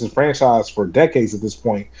being disenfranchised for decades at this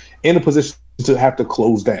point in a position to have to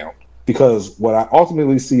close down. Because what I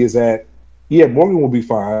ultimately see is that, Morgan will be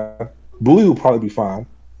fine. Bowie will probably be fine.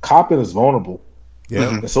 Coppin is vulnerable.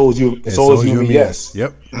 Yeah. And so is UMES.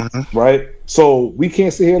 Yep. Right? So we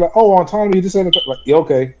can't sit here like, autonomy, this ain't like,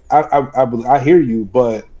 okay, I hear you,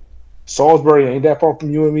 but Salisbury ain't that far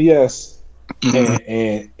from UMES.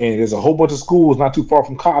 and there's a whole bunch of schools not too far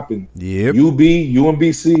from Coppin. Yep. UB,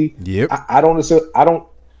 UMBC. Yep.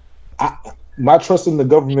 My trust in the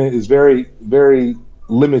government is very, very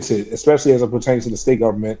limited, especially as it pertains to the state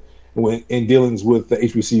government in dealings with the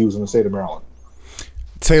HBCUs in the state of Maryland.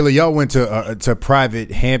 Taylor, y'all went to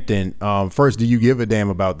private Hampton. First, do you give a damn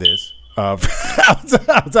about this?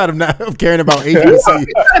 Outside of not caring about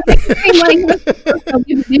HBCUs,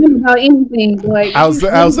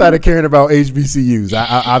 outside of caring about HBCUs,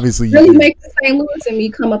 I obviously really make the St. Louis and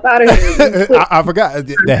me come up out of here. I forgot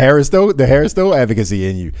the Harris Stowe advocacy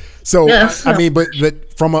in you. So yes, I mean, but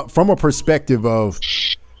from a perspective of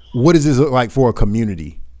what does this look like for a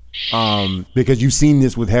community? Because you've seen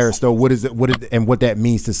this with Harris Stowe. What that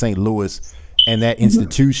means to St. Louis and that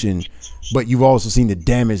institution, but you've also seen the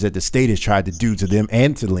damage that the state has tried to do to them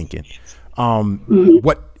and to Lincoln.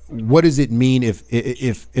 What does it mean if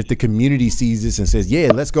the community sees this and says,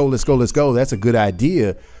 yeah, let's go, that's a good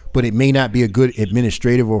idea, but it may not be a good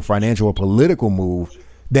administrative or financial or political move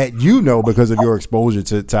that because of your exposure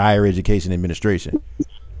to higher education administration?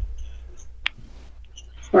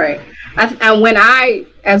 Right. And when I,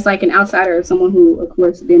 as like an outsider, someone who of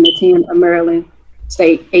course didn't attend a Maryland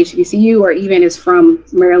State HBCU or even is from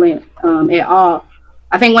Maryland at all,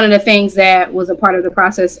 I think one of the things that was a part of the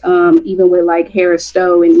process, even with like Harris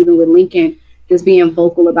Stowe and even with Lincoln, just being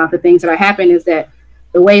vocal about the things that are happening, is that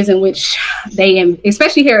the ways in which they,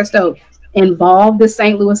 especially Harris Stowe, involved the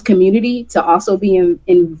St. Louis community to also be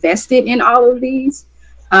invested in all of these.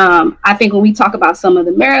 I think when we talk about some of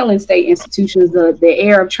the Maryland state institutions, the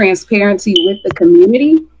air of transparency with the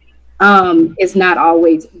community is not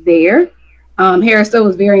always there. Harris Stowe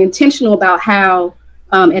was very intentional about how,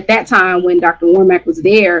 at that time when Dr. Warmack was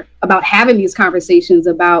there, about having these conversations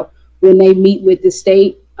about when they meet with the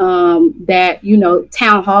state, that,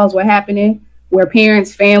 town halls were happening where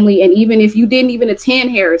parents, family, and even if you didn't even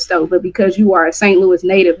attend Harris Stowe, but because you are a St. Louis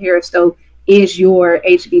native, Harris Stowe is your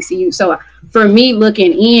HBCU. So for me,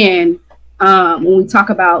 looking in, when we talk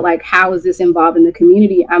about like, how is this involved in the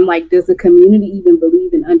community? I'm like, does the community even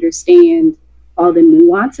believe and understand all the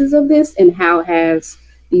nuances of this, and how has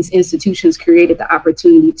these institutions created the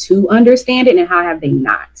opportunity to understand it, and how have they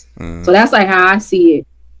not? So that's like how I see it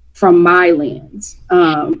from my lens,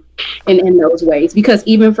 in those ways. Because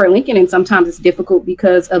even for Lincoln, and sometimes it's difficult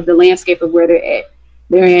because of the landscape of where they're at.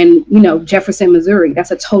 They're in, Jefferson, Missouri.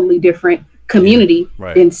 That's a totally different community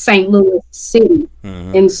than St. Louis City.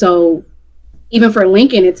 And so even for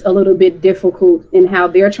Lincoln, it's a little bit difficult in how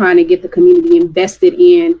they're trying to get the community invested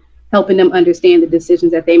in helping them understand the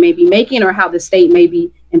decisions that they may be making or how the state may be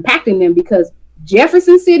impacting them, because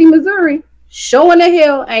Jefferson City, Missouri, showing the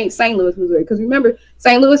hell ain't St. Louis, Missouri. Because remember,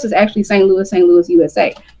 St. Louis is actually St. Louis,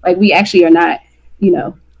 USA. Like, we actually are not,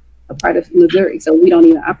 a part of Missouri, so we don't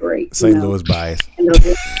even operate. St. Louis bias.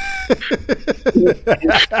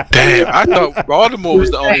 Damn, I thought Baltimore was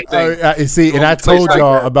the only thing. See, and I told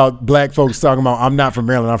y'all about black folks talking about, I'm not from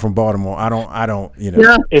Maryland, I'm from Baltimore. I don't.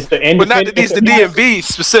 Yeah. It's the but not the DMV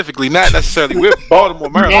specifically, not necessarily. We're Baltimore,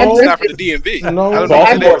 Maryland. It's not for the DMV. No,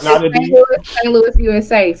 Baltimore's not the DMV. St. Louis,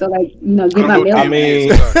 USA. So like, give my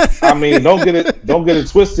million. I mean, don't get it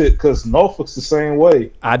twisted, because Norfolk's the same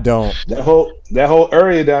way. I don't. That whole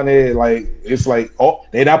area down there, like, it's like,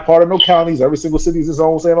 they're not part of no counties. Every single city is its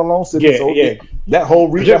own standalone city. Yeah, so yeah. That whole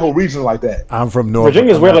region like that. I'm from Norfolk.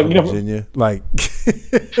 Virginia's where, like, Virginia, like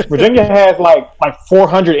Virginia has like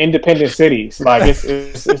 400 independent cities. Like,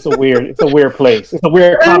 it's a weird place. It's a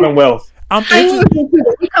weird commonwealth.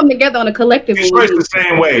 We come together on a collective. Detroit's the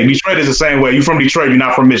same way. Detroit is the same way. You're from Detroit. You're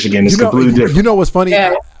not from Michigan. It's completely different. You know what's funny?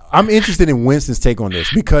 Yeah. I'm interested in Winston's take on this,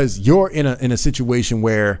 because you're in a situation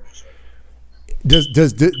where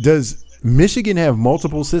does Michigan have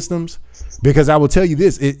multiple systems? Because I will tell you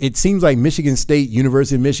this, it seems like Michigan State,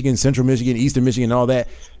 University of Michigan, Central Michigan, Eastern Michigan, all that,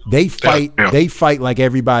 they fight like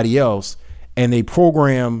everybody else, and they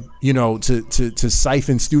program, to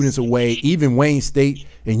siphon students away, even Wayne State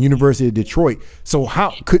and University of Detroit. So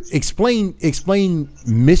how could explain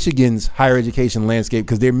Michigan's higher education landscape,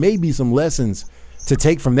 because there may be some lessons to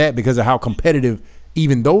take from that because of how competitive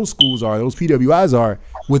even those schools are, those PWIs are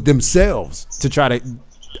with themselves to try to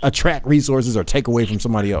attract resources or take away from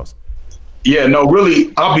somebody else. Yeah, no,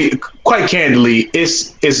 really, I'll be quite candidly,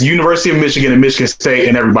 it's University of Michigan and Michigan State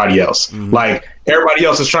and everybody else. Like, everybody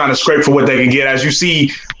else is trying to scrape for what they can get. As you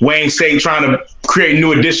see, Wayne State trying to create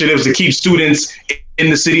new initiatives to keep students in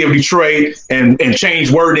the city of Detroit and change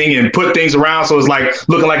wording and put things around. So it's like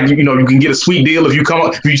looking like, you can get a sweet deal if you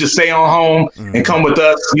just stay on home and come with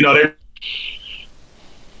us. They're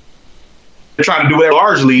trying to do it.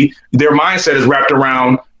 Largely, their mindset is wrapped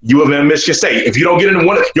around U of M, Michigan State. If you don't get into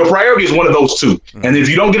one, your priority is one of those two. And if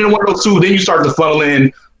you don't get into one of those two, then you start to funnel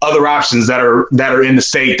in other options that are in the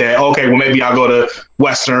state that, okay, well, maybe I'll go to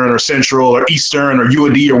Western or Central or Eastern or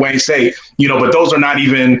UAD or Wayne State, but those are not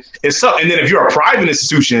even, it's up. And then if you're a private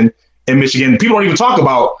institution in Michigan, people don't even talk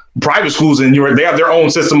about private schools, and they have their own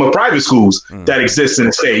system of private schools that exist in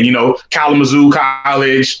the state, Kalamazoo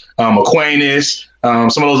College, Aquinas, some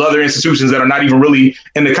of those other institutions that are not even really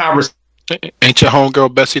in the conversation. Ain't your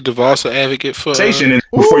homegirl Bessie DeVos an advocate for and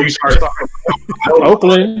before you start talking about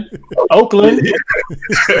Oakland, Oakland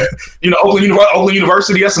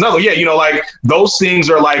University, that's another. Yeah, like those things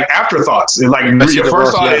are like afterthoughts. Like your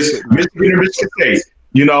first thought is Michigan or Michigan State,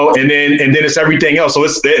 and then it's everything else. So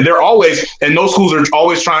they're always, and those schools are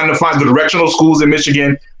always trying to find the directional schools in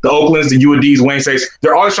Michigan, the Oaklands, the UADs, Wayne States.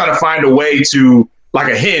 They're always trying to find a way to, like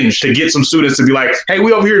a hinge, to get some students to be like, hey,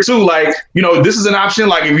 we over here too. Like, this is an option.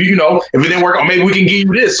 Like, if if it didn't work, maybe we can give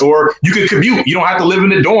you this, or you can commute. You don't have to live in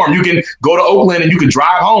the dorm. You can go to Oakland and you can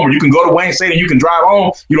drive home, or you can go to Wayne State and you can drive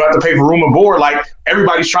home. You don't have to pay for room and board. Like,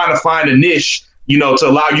 everybody's trying to find a niche, to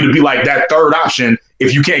allow you to be like that third option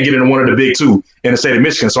if you can't get into one of the big two in the state of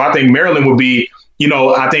Michigan. So I think Maryland would be,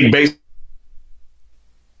 I think based,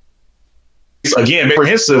 again,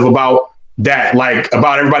 apprehensive about that, like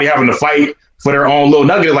about everybody having to fight for their own little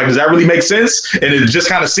nugget. Like, does that really make sense? And it just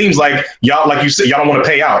kind of seems like y'all, like you said, y'all don't want to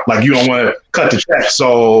pay out. Like, you don't want to cut the check.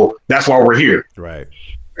 So that's why we're here. Right.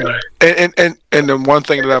 And then one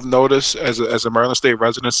thing that I've noticed as a Maryland State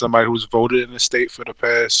resident, somebody who's voted in the state for the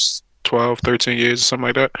past 12, 13 years or something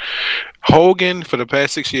like that, Hogan for the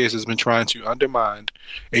past 6 years has been trying to undermine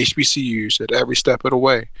HBCUs at every step of the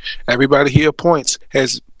way. Everybody he appoints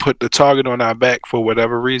has put the target on our back for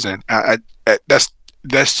whatever reason.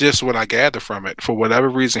 That's just what I gather from it. For whatever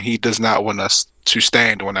reason, he does not want us to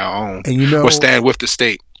stand on our own, and or stand with the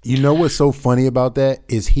state. You know what's so funny about that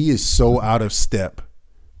is he is so out of step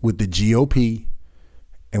with the GOP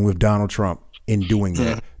and with Donald Trump in doing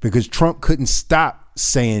that, because Trump couldn't stop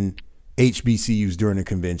saying HBCUs during the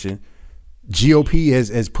convention. GOP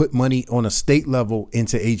has put money on a state level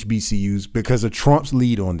into HBCUs because of Trump's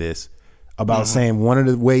lead on this, about saying one of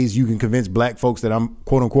the ways you can convince black folks that I'm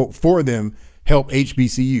quote unquote for them, help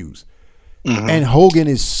HBCUs. And Hogan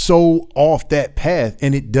is so off that path,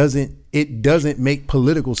 and it doesn't make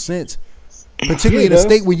political sense, particularly in a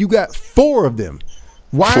state where you got 4 of them.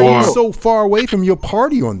 Why are you so far away from your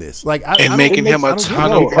party on this? Like, making him a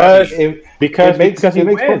ton of because it makes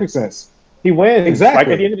perfect sense. He wins. Exactly. Like,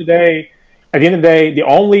 at the end of the day, the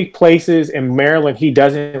only places in Maryland he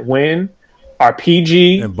doesn't win are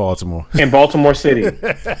PG and Baltimore City.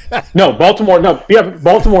 No, Baltimore. No, we have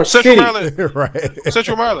Baltimore Central City. Maryland. Right.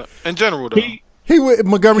 Central Maryland in general, though. He went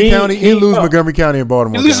Montgomery County. He lose Montgomery County and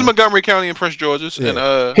Baltimore. He loses Montgomery County and Prince George's.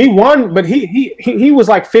 Yeah. And he won, but he was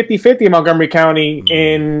like 50-50 in Montgomery County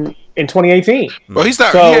in 2018. Well, he's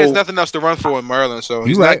not. So, he has nothing else to run for in Maryland, so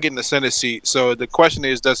he's not getting a Senate seat. So the question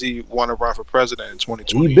is, does he want to run for president in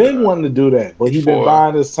 2020? He's been wanting to do that, but he's been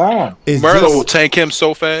buying his time. Maryland will tank him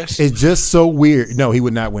so fast. It's just so weird. No, he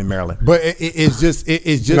would not win Maryland. But it's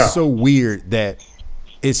just so weird that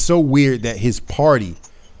his party,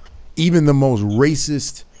 even the most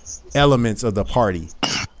racist elements of the party,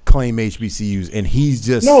 claim HBCUs, and he's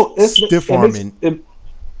just stiff arming.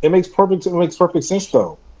 It makes perfect sense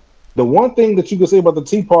though. The one thing that you can say about the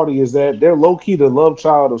Tea Party is that they're low key the love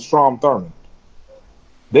child of Strom Thurmond.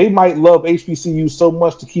 They might love HBCUs so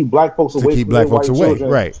much to keep black folks away from their white children.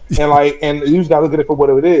 Right? And you just gotta look at it for what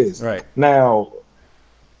it is. Right. Now,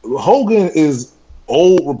 Hogan is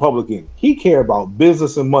old Republican. He care about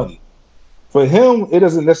business and money. For him, it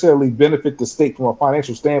doesn't necessarily benefit the state from a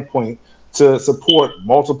financial standpoint to support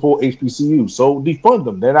multiple HBCUs. So defund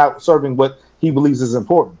them. They're not serving what he believes is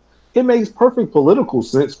important. It makes perfect political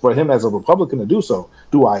sense for him as a Republican to do so.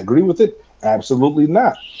 Do I agree with it? Absolutely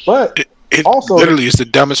not. But it also, literally is the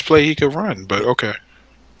dumbest play he could run. But okay,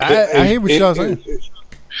 I hear what y'all saying.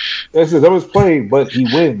 It's the dumbest play, but he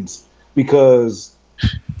wins because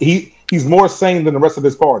he's more sane than the rest of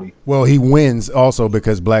his party. Well, he wins also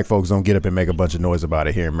because black folks don't get up and make a bunch of noise about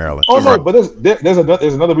it here in Maryland. Oh no, but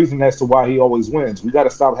there's another reason as to why he always wins. We got to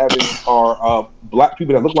stop having our black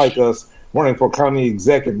people that look like us running for county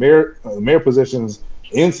exec and mayor positions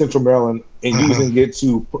in Central Maryland and using it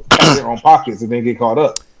to pat their own pockets and then get caught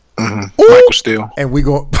up. Michael Steele. And we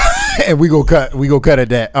go cut at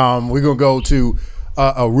that. We're gonna go to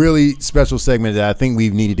a really special segment that I think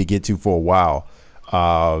we've needed to get to for a while.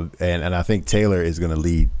 And I think Taylor is going to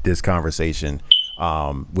lead this conversation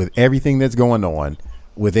with everything that's going on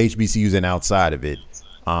with HBCUs and outside of it.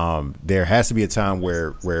 There has to be a time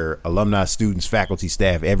where alumni, students, faculty,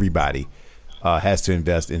 staff, everybody has to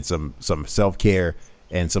invest in some self-care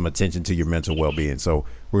and some attention to your mental well-being. So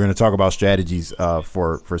we're going to talk about strategies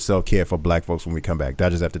for self-care for Black folks when we come back.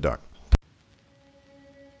 Dodgers After Dark.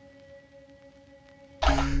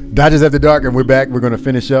 Dodgers After Dark, and we're back. We're going to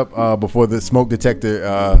finish up before the smoke detector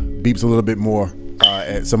beeps a little bit more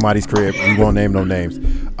at somebody's crib. We won't name no names.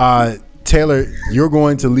 Taylor, you're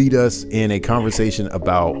going to lead us in a conversation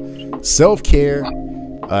about self-care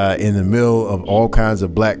in the middle of all kinds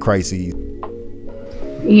of Black crises.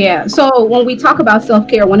 Yeah. So when we talk about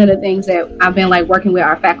self-care, one of the things that I've been like working with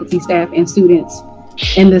our faculty, staff, and students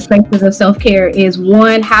in the spaces of self-care is,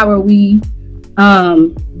 one, how are we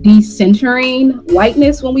decentering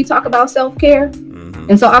whiteness when we talk about self-care?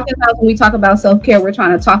 And so oftentimes when we talk about self-care, we're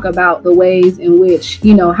trying to talk about the ways in which,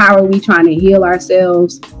 how are we trying to heal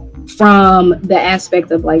ourselves from the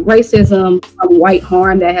aspect of like racism, white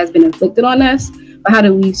harm that has been inflicted on us. But how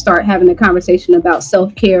do we start having a conversation about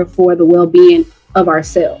self-care for the well-being of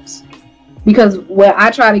ourselves? Because what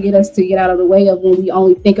I try to get us to get out of the way of when we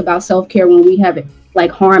only think about self-care when we have it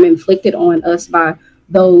like harm inflicted on us by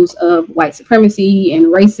those of white supremacy and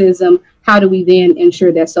racism, how do we then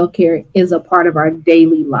ensure that self-care is a part of our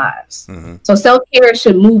daily lives? So self-care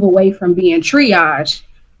should move away from being triage,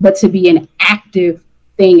 but to be an active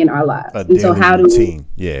thing in our lives. A daily routine.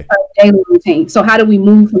 A daily routine. So how do we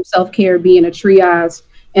move from self-care being a triage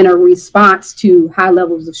and a response to high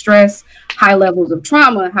levels of stress, high levels of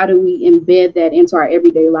trauma? How do we embed that into our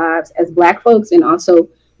everyday lives as Black folks, and also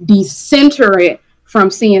decenter it from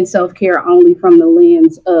seeing self-care only from the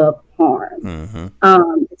lens of harm?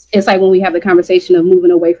 It's like when we have the conversation of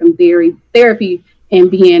moving away from therapy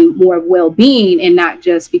and being more of well-being, and not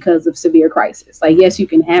just because of severe crisis. Like, yes, you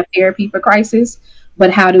can have therapy for crisis, but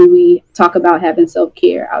how do we talk about having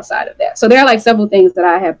self-care outside of that? So there are like several things that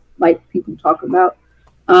I have like people talk about,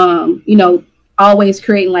 always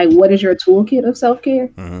creating like, what is your toolkit of self-care?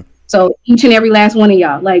 So each and every last one of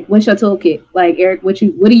y'all, like, what's your toolkit? Like, Eric, what do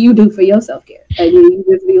you do for your self-care? Like, you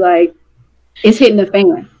just be like, it's hitting the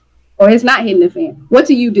fan, or it's not hitting the fan. What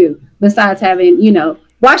do you do besides having,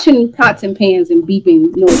 washing pots and pans and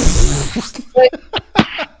beeping noises?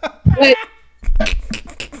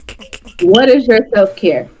 What is your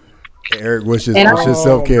self-care? Eric, what's your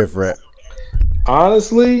self-care, Fred?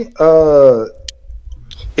 Honestly,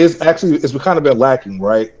 it's kind of been lacking,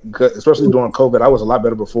 right? Especially during COVID. I was a lot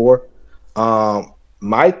better before.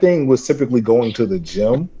 My thing was typically going to the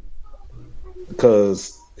gym,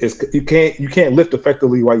 because you can't lift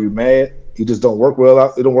effectively while you're mad. You just don't work well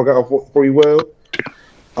out. It don't work out for you well.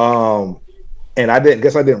 And I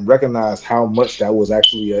didn't recognize how much that was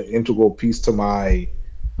actually an integral piece to my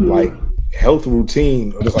like health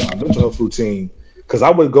routine, or just like my mental health routine. Because I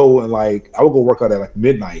would go work out at like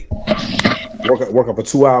midnight, work out for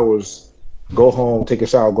 2 hours, go home, take a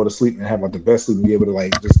shower, go to sleep, and have like the best sleep and be able to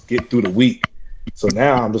like just get through the week. So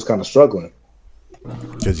now I'm just kind of struggling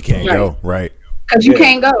because you can't go, right? Because you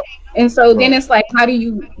can't go. And so then it's like, how do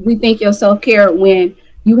you rethink your self-care when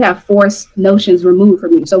you have forced notions removed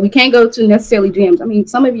from you? So we can't go to necessarily gyms. I mean,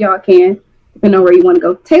 some of y'all can, depending on where you want to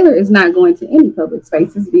go. Taylor is not going to any public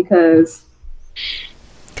spaces because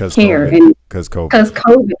COVID.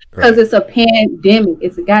 Because it's a pandemic.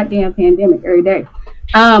 It's a goddamn pandemic every day.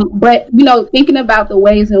 But thinking about the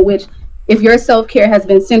ways in which, if your self-care has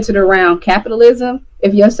been centered around capitalism,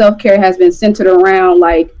 if your self-care has been centered around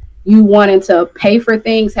like you wanting to pay for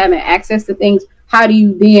things, having access to things, how do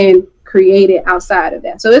you then create it outside of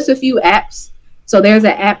that? So there's a few apps. So there's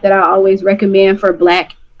an app that I always recommend for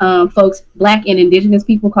Black folks, Black and Indigenous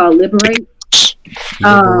people, called Liberate.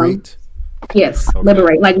 Yes, okay.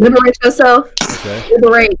 Liberate. Like, liberate yourself. Okay.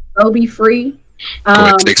 Liberate. Go be free.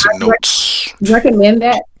 Take some notes. Recommend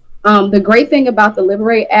that. The great thing about the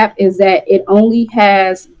Liberate app is that it only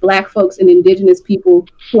has Black folks and Indigenous people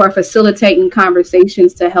who are facilitating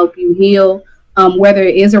conversations to help you heal, whether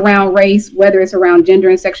it is around race, whether it's around gender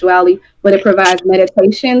and sexuality, but it provides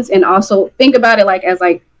meditations, and also think about it like as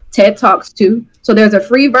like TED Talks too. So there's a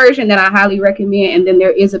free version that I highly recommend, and then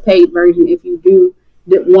there is a paid version if you do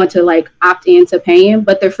want to like opt into paying,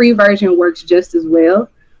 but the free version works just as well.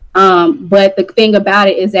 But the thing about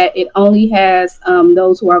it is that it only has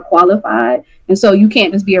those who are qualified, and so you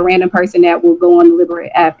can't just be a random person that will go on the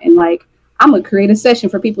Liberate app and like, I'm gonna create a session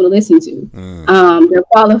for people to listen to. They're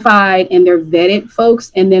qualified and they're vetted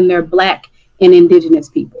folks, and then they're Black and Indigenous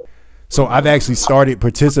people. So I've actually started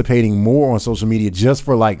participating more on social media just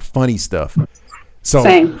for like funny stuff. So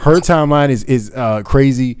Same. Her timeline is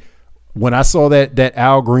crazy. When I saw that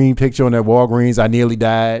Al Green picture on that Walgreens, I nearly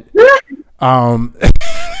died.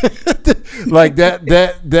 Like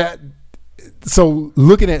that. So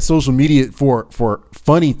looking at social media for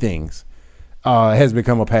funny things, has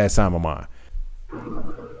become a pastime of mine.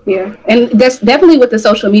 Yeah, and that's definitely with the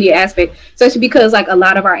social media aspect, especially because like a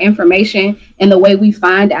lot of our information and the way we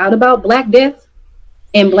find out about Black death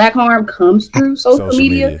and Black harm comes through social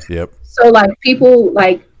media. Yep. So like people,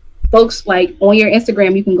 like folks, like on your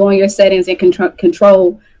Instagram, you can go in your settings and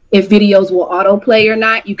control if videos will autoplay or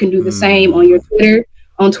not. You can do the same on your Twitter.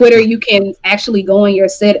 On Twitter, you can actually go in your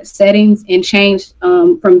settings and change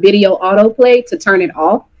from video autoplay to turn it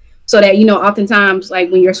off. So that, you know, oftentimes,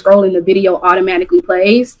 like when you're scrolling, the video automatically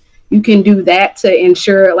plays. You can do that to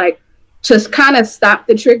ensure, like, just kind of stop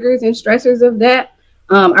the triggers and stressors of that.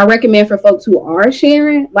 I recommend for folks who are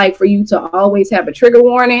sharing, like, for you to always have a trigger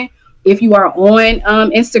warning. If you are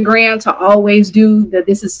on Instagram, to always do that.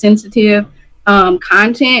 This is sensitive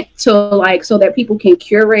content, to like, so that people can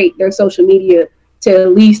curate their social media to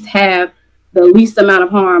at least have the least amount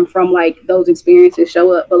of harm from like those experiences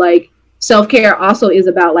show up. But like, self-care also is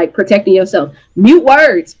about like protecting yourself. Mute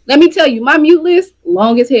words. Let me tell you, my mute list,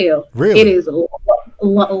 long as hell. Really? It is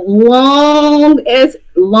long as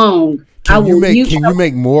long. Can you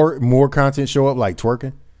make more content show up, like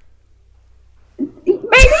twerking?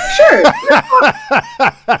 Maybe, sure.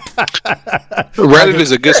 Reddit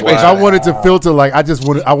is a good space. I wanted to filter, like, I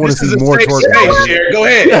want to see more twerking. Go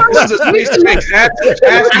ahead. This is a safe space.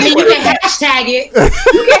 I mean, you can hashtag it.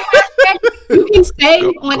 You can save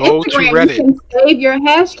on Instagram. You can save your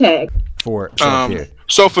hashtag for self-care.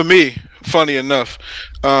 So for me, funny enough,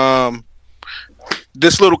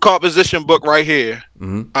 this little composition book right here,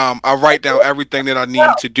 I write down everything that I need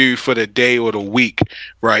to do for the day or the week,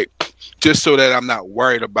 right? Just so that I'm not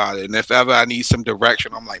worried about it. And if ever I need some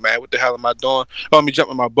direction, I'm like, man, what the hell am I doing? Oh, let me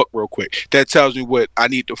jump in my book real quick. That tells me what I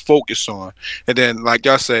need to focus on. And then, like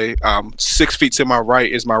y'all say, 6 feet to my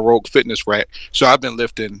right is my Rogue Fitness rack. So I've been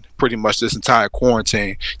lifting pretty much this entire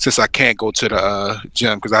quarantine since I can't go to the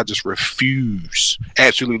gym because I just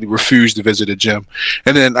absolutely refuse to visit a gym.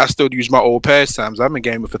 And then I still use my old pastimes. I've been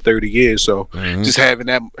gaming for 30 years. So just having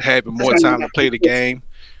more time to play the game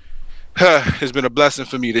has been a blessing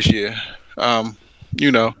for me this year.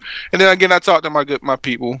 You know, and then again, I talk to my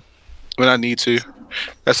people when I need to.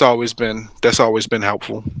 That's always been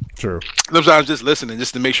helpful. True. Sometimes just listening,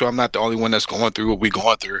 just to make sure I'm not the only one that's going through what we're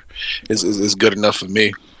going through, is good enough for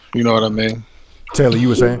me. You know what I mean? Taylor, you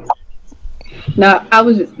were saying? No, I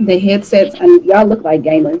was just, the headsets, and y'all look like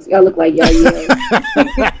gamers. Y'all look like y'all. You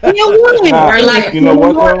know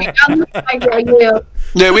what? Y'all look like y'all.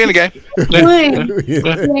 Yeah, we in the game.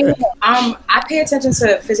 I pay attention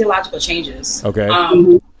to physiological changes. Okay.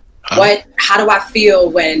 How do I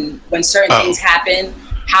feel when certain things happen?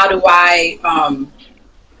 How do I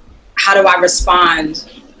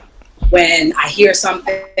respond when I hear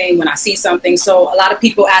something, when I see something? So a lot of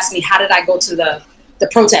people ask me, how did I go to the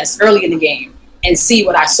protest early in the game and see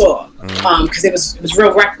what I saw? Because it was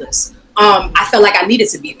real reckless. I felt like I needed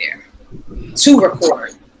to be there to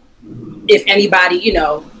record. If anybody, you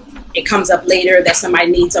know, it comes up later that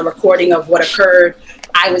somebody needs a recording of what occurred,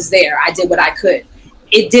 I was there. I did what I could.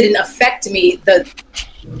 It didn't affect me.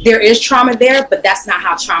 There is trauma there, but that's not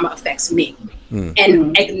how trauma affects me.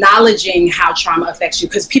 And acknowledging how trauma affects you,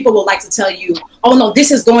 because people will like to tell you, oh no,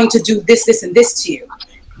 this is going to do this, this, and this to you.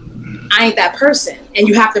 I ain't that person. And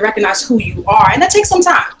you have to recognize who you are. And that takes some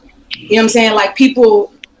time. You know what I'm saying? Like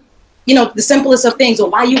people, you know, the simplest of things, or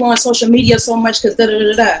why you on social media so much, because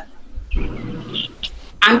da-da-da-da-da.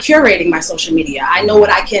 I'm curating my social media. I know what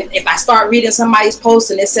I can, if I start reading somebody's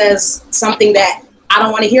post and it says something that I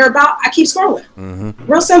don't want to hear about, I keep scrolling.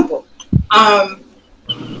 Real simple.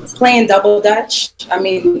 Playing double dutch. I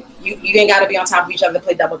mean, you ain't got to be on top of each other to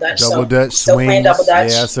play double dutch. Double dutch, still swings. Playing double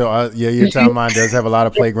dutch. Yeah, so your timeline does have a lot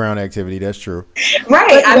of playground activity. That's true.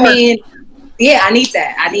 Right. I mean, yeah, I need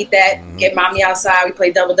that. Get mommy outside. We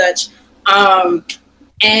play double dutch. And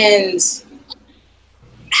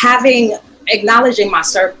acknowledging my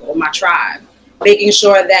circle, my tribe, making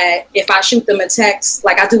sure that if I shoot them a text,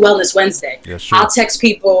 like I do Wellness Wednesday, I'll text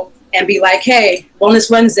people and be like, hey, Wellness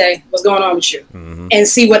Wednesday, what's going on with you? And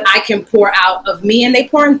see what I can pour out of me, and they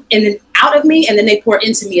pour out of me, and then they pour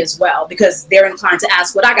into me as well, because they're inclined to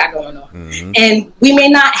ask what I got going on. And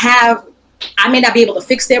I may not be able to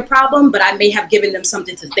fix their problem, but I may have given them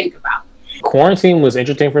something to think about. Quarantine was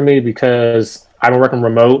interesting for me because I've been working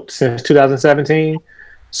remote since 2017.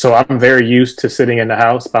 So I'm very used to sitting in the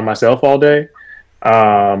house by myself all day.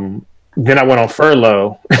 Then I went on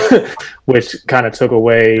furlough, which kind of took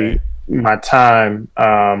away my time.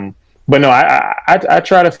 But no, I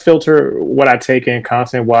try to filter what I take in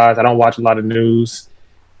content-wise. I don't watch a lot of news.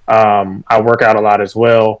 I work out a lot as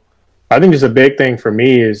well. I think just a big thing for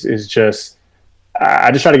me is just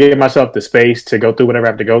I just try to give myself the space to go through whatever I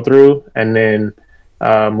have to go through, and then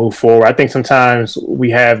move forward. I think sometimes we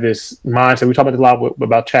have this mindset. We talk about this a lot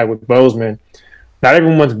about Chadwick Boseman. Not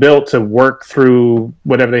everyone's built to work through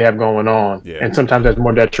whatever they have going on, and sometimes that's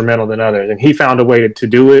more detrimental than others. And he found a way to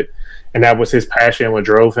do it, and that was his passion and what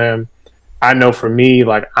drove him. I know for me,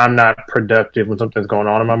 like, I'm not productive when something's going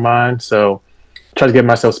on in my mind, so I try to give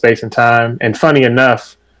myself space and time. And funny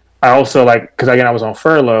enough, I also, like, because again, I was on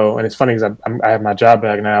furlough, and it's funny because I have my job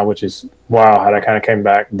back now, which is wow how that kind of came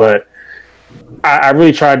back. But I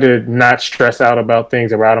really tried to not stress out about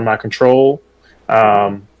things that were out of my control,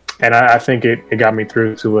 and I think it got me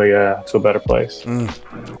through to a better place.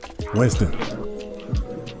 Winston.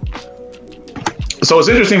 So it's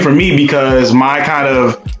interesting for me because my kind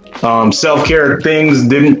of self-care things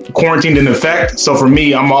quarantine didn't affect. So for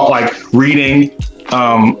me, I'm all like reading.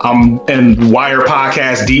 I'm in Wire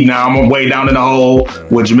podcast deep now. I'm way down in the hole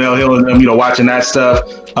with Jamel Hill and them, watching that stuff.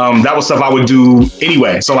 That was stuff I would do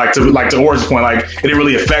anyway. So to Or's point, like, it didn't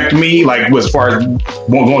really affect me, like, as far as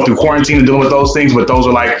going through quarantine and dealing with those things. But those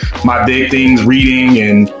are like my big things: reading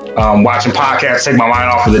and watching podcasts, take my mind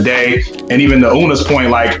off of the day. And even to Una's point,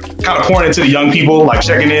 like, kind of pouring into the young people, like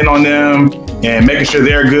checking in on them and making sure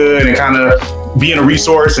they're good and kind of being a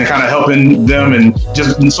resource and kind of helping them, and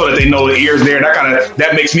just so that they know the ear's there.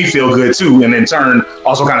 That makes me feel good too, and in turn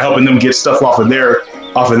also kind of helping them get stuff off of their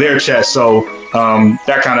chest. So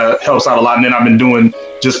that kind of helps out a lot. And then I've been doing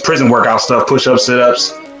just prison workout stuff, push-ups,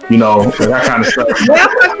 sit-ups, that kind of stuff. Well, I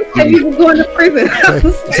thought you said you were going to prison.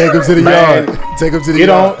 Take them to the yard. Take them to the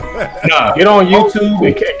yard. Get on YouTube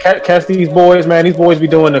and catch these boys, man. These boys be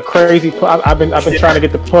doing the crazy. I've been trying to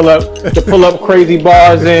get the pull up crazy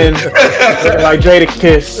bars in, like Jada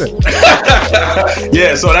Kiss.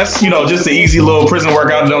 Yeah, so that's just the easy little prison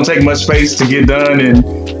workout. Don't take much space to get done, and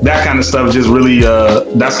that kind of stuff. Just really,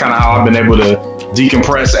 that's kind of how I've been able to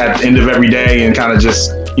decompress at the end of every day and kind of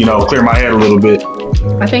just clear my head a little bit.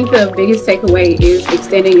 I think the biggest takeaway is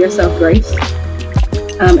extending yourself grace,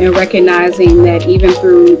 and recognizing that even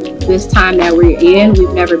through this time that we're in, we've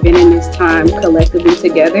never been in this time collectively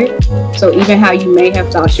together. So even how you may have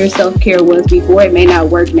thought your self-care was before, it may not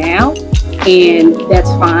work now, and that's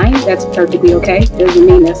fine. That's perfectly okay. Doesn't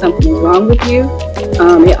mean that something is wrong with you.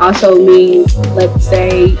 It also means, let's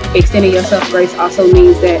say, extending yourself grace also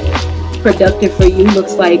means that productive for you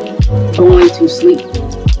looks like going to sleep.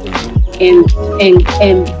 And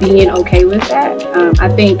being okay with that. I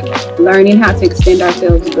think learning how to extend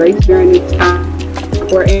ourselves grace during this time is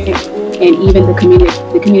important, and even the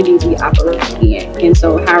communities we operate in. And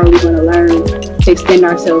so how are we going to learn to extend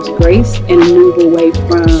ourselves grace and move away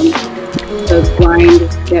from the grind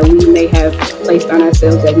that we may have placed on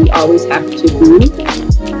ourselves that we always have to do?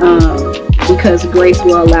 Because grace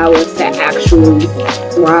will allow us to actually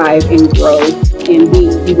thrive and grow and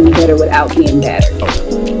be even better without being better.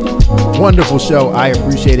 Wonderful show. I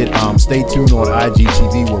appreciate it. Stay tuned on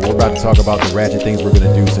IGTV, where we're about to talk about the ratchet things we're going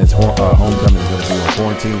to do since homecoming is going to be on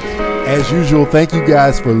quarantine. As usual, thank you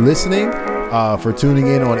guys for listening, for tuning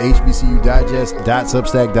in on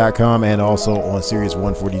HBCU-Digest.substack.com and also on Sirius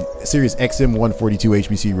XM 142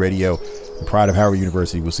 HBCU Radio. I'm proud of Howard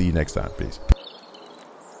University. We'll see you next time. Peace.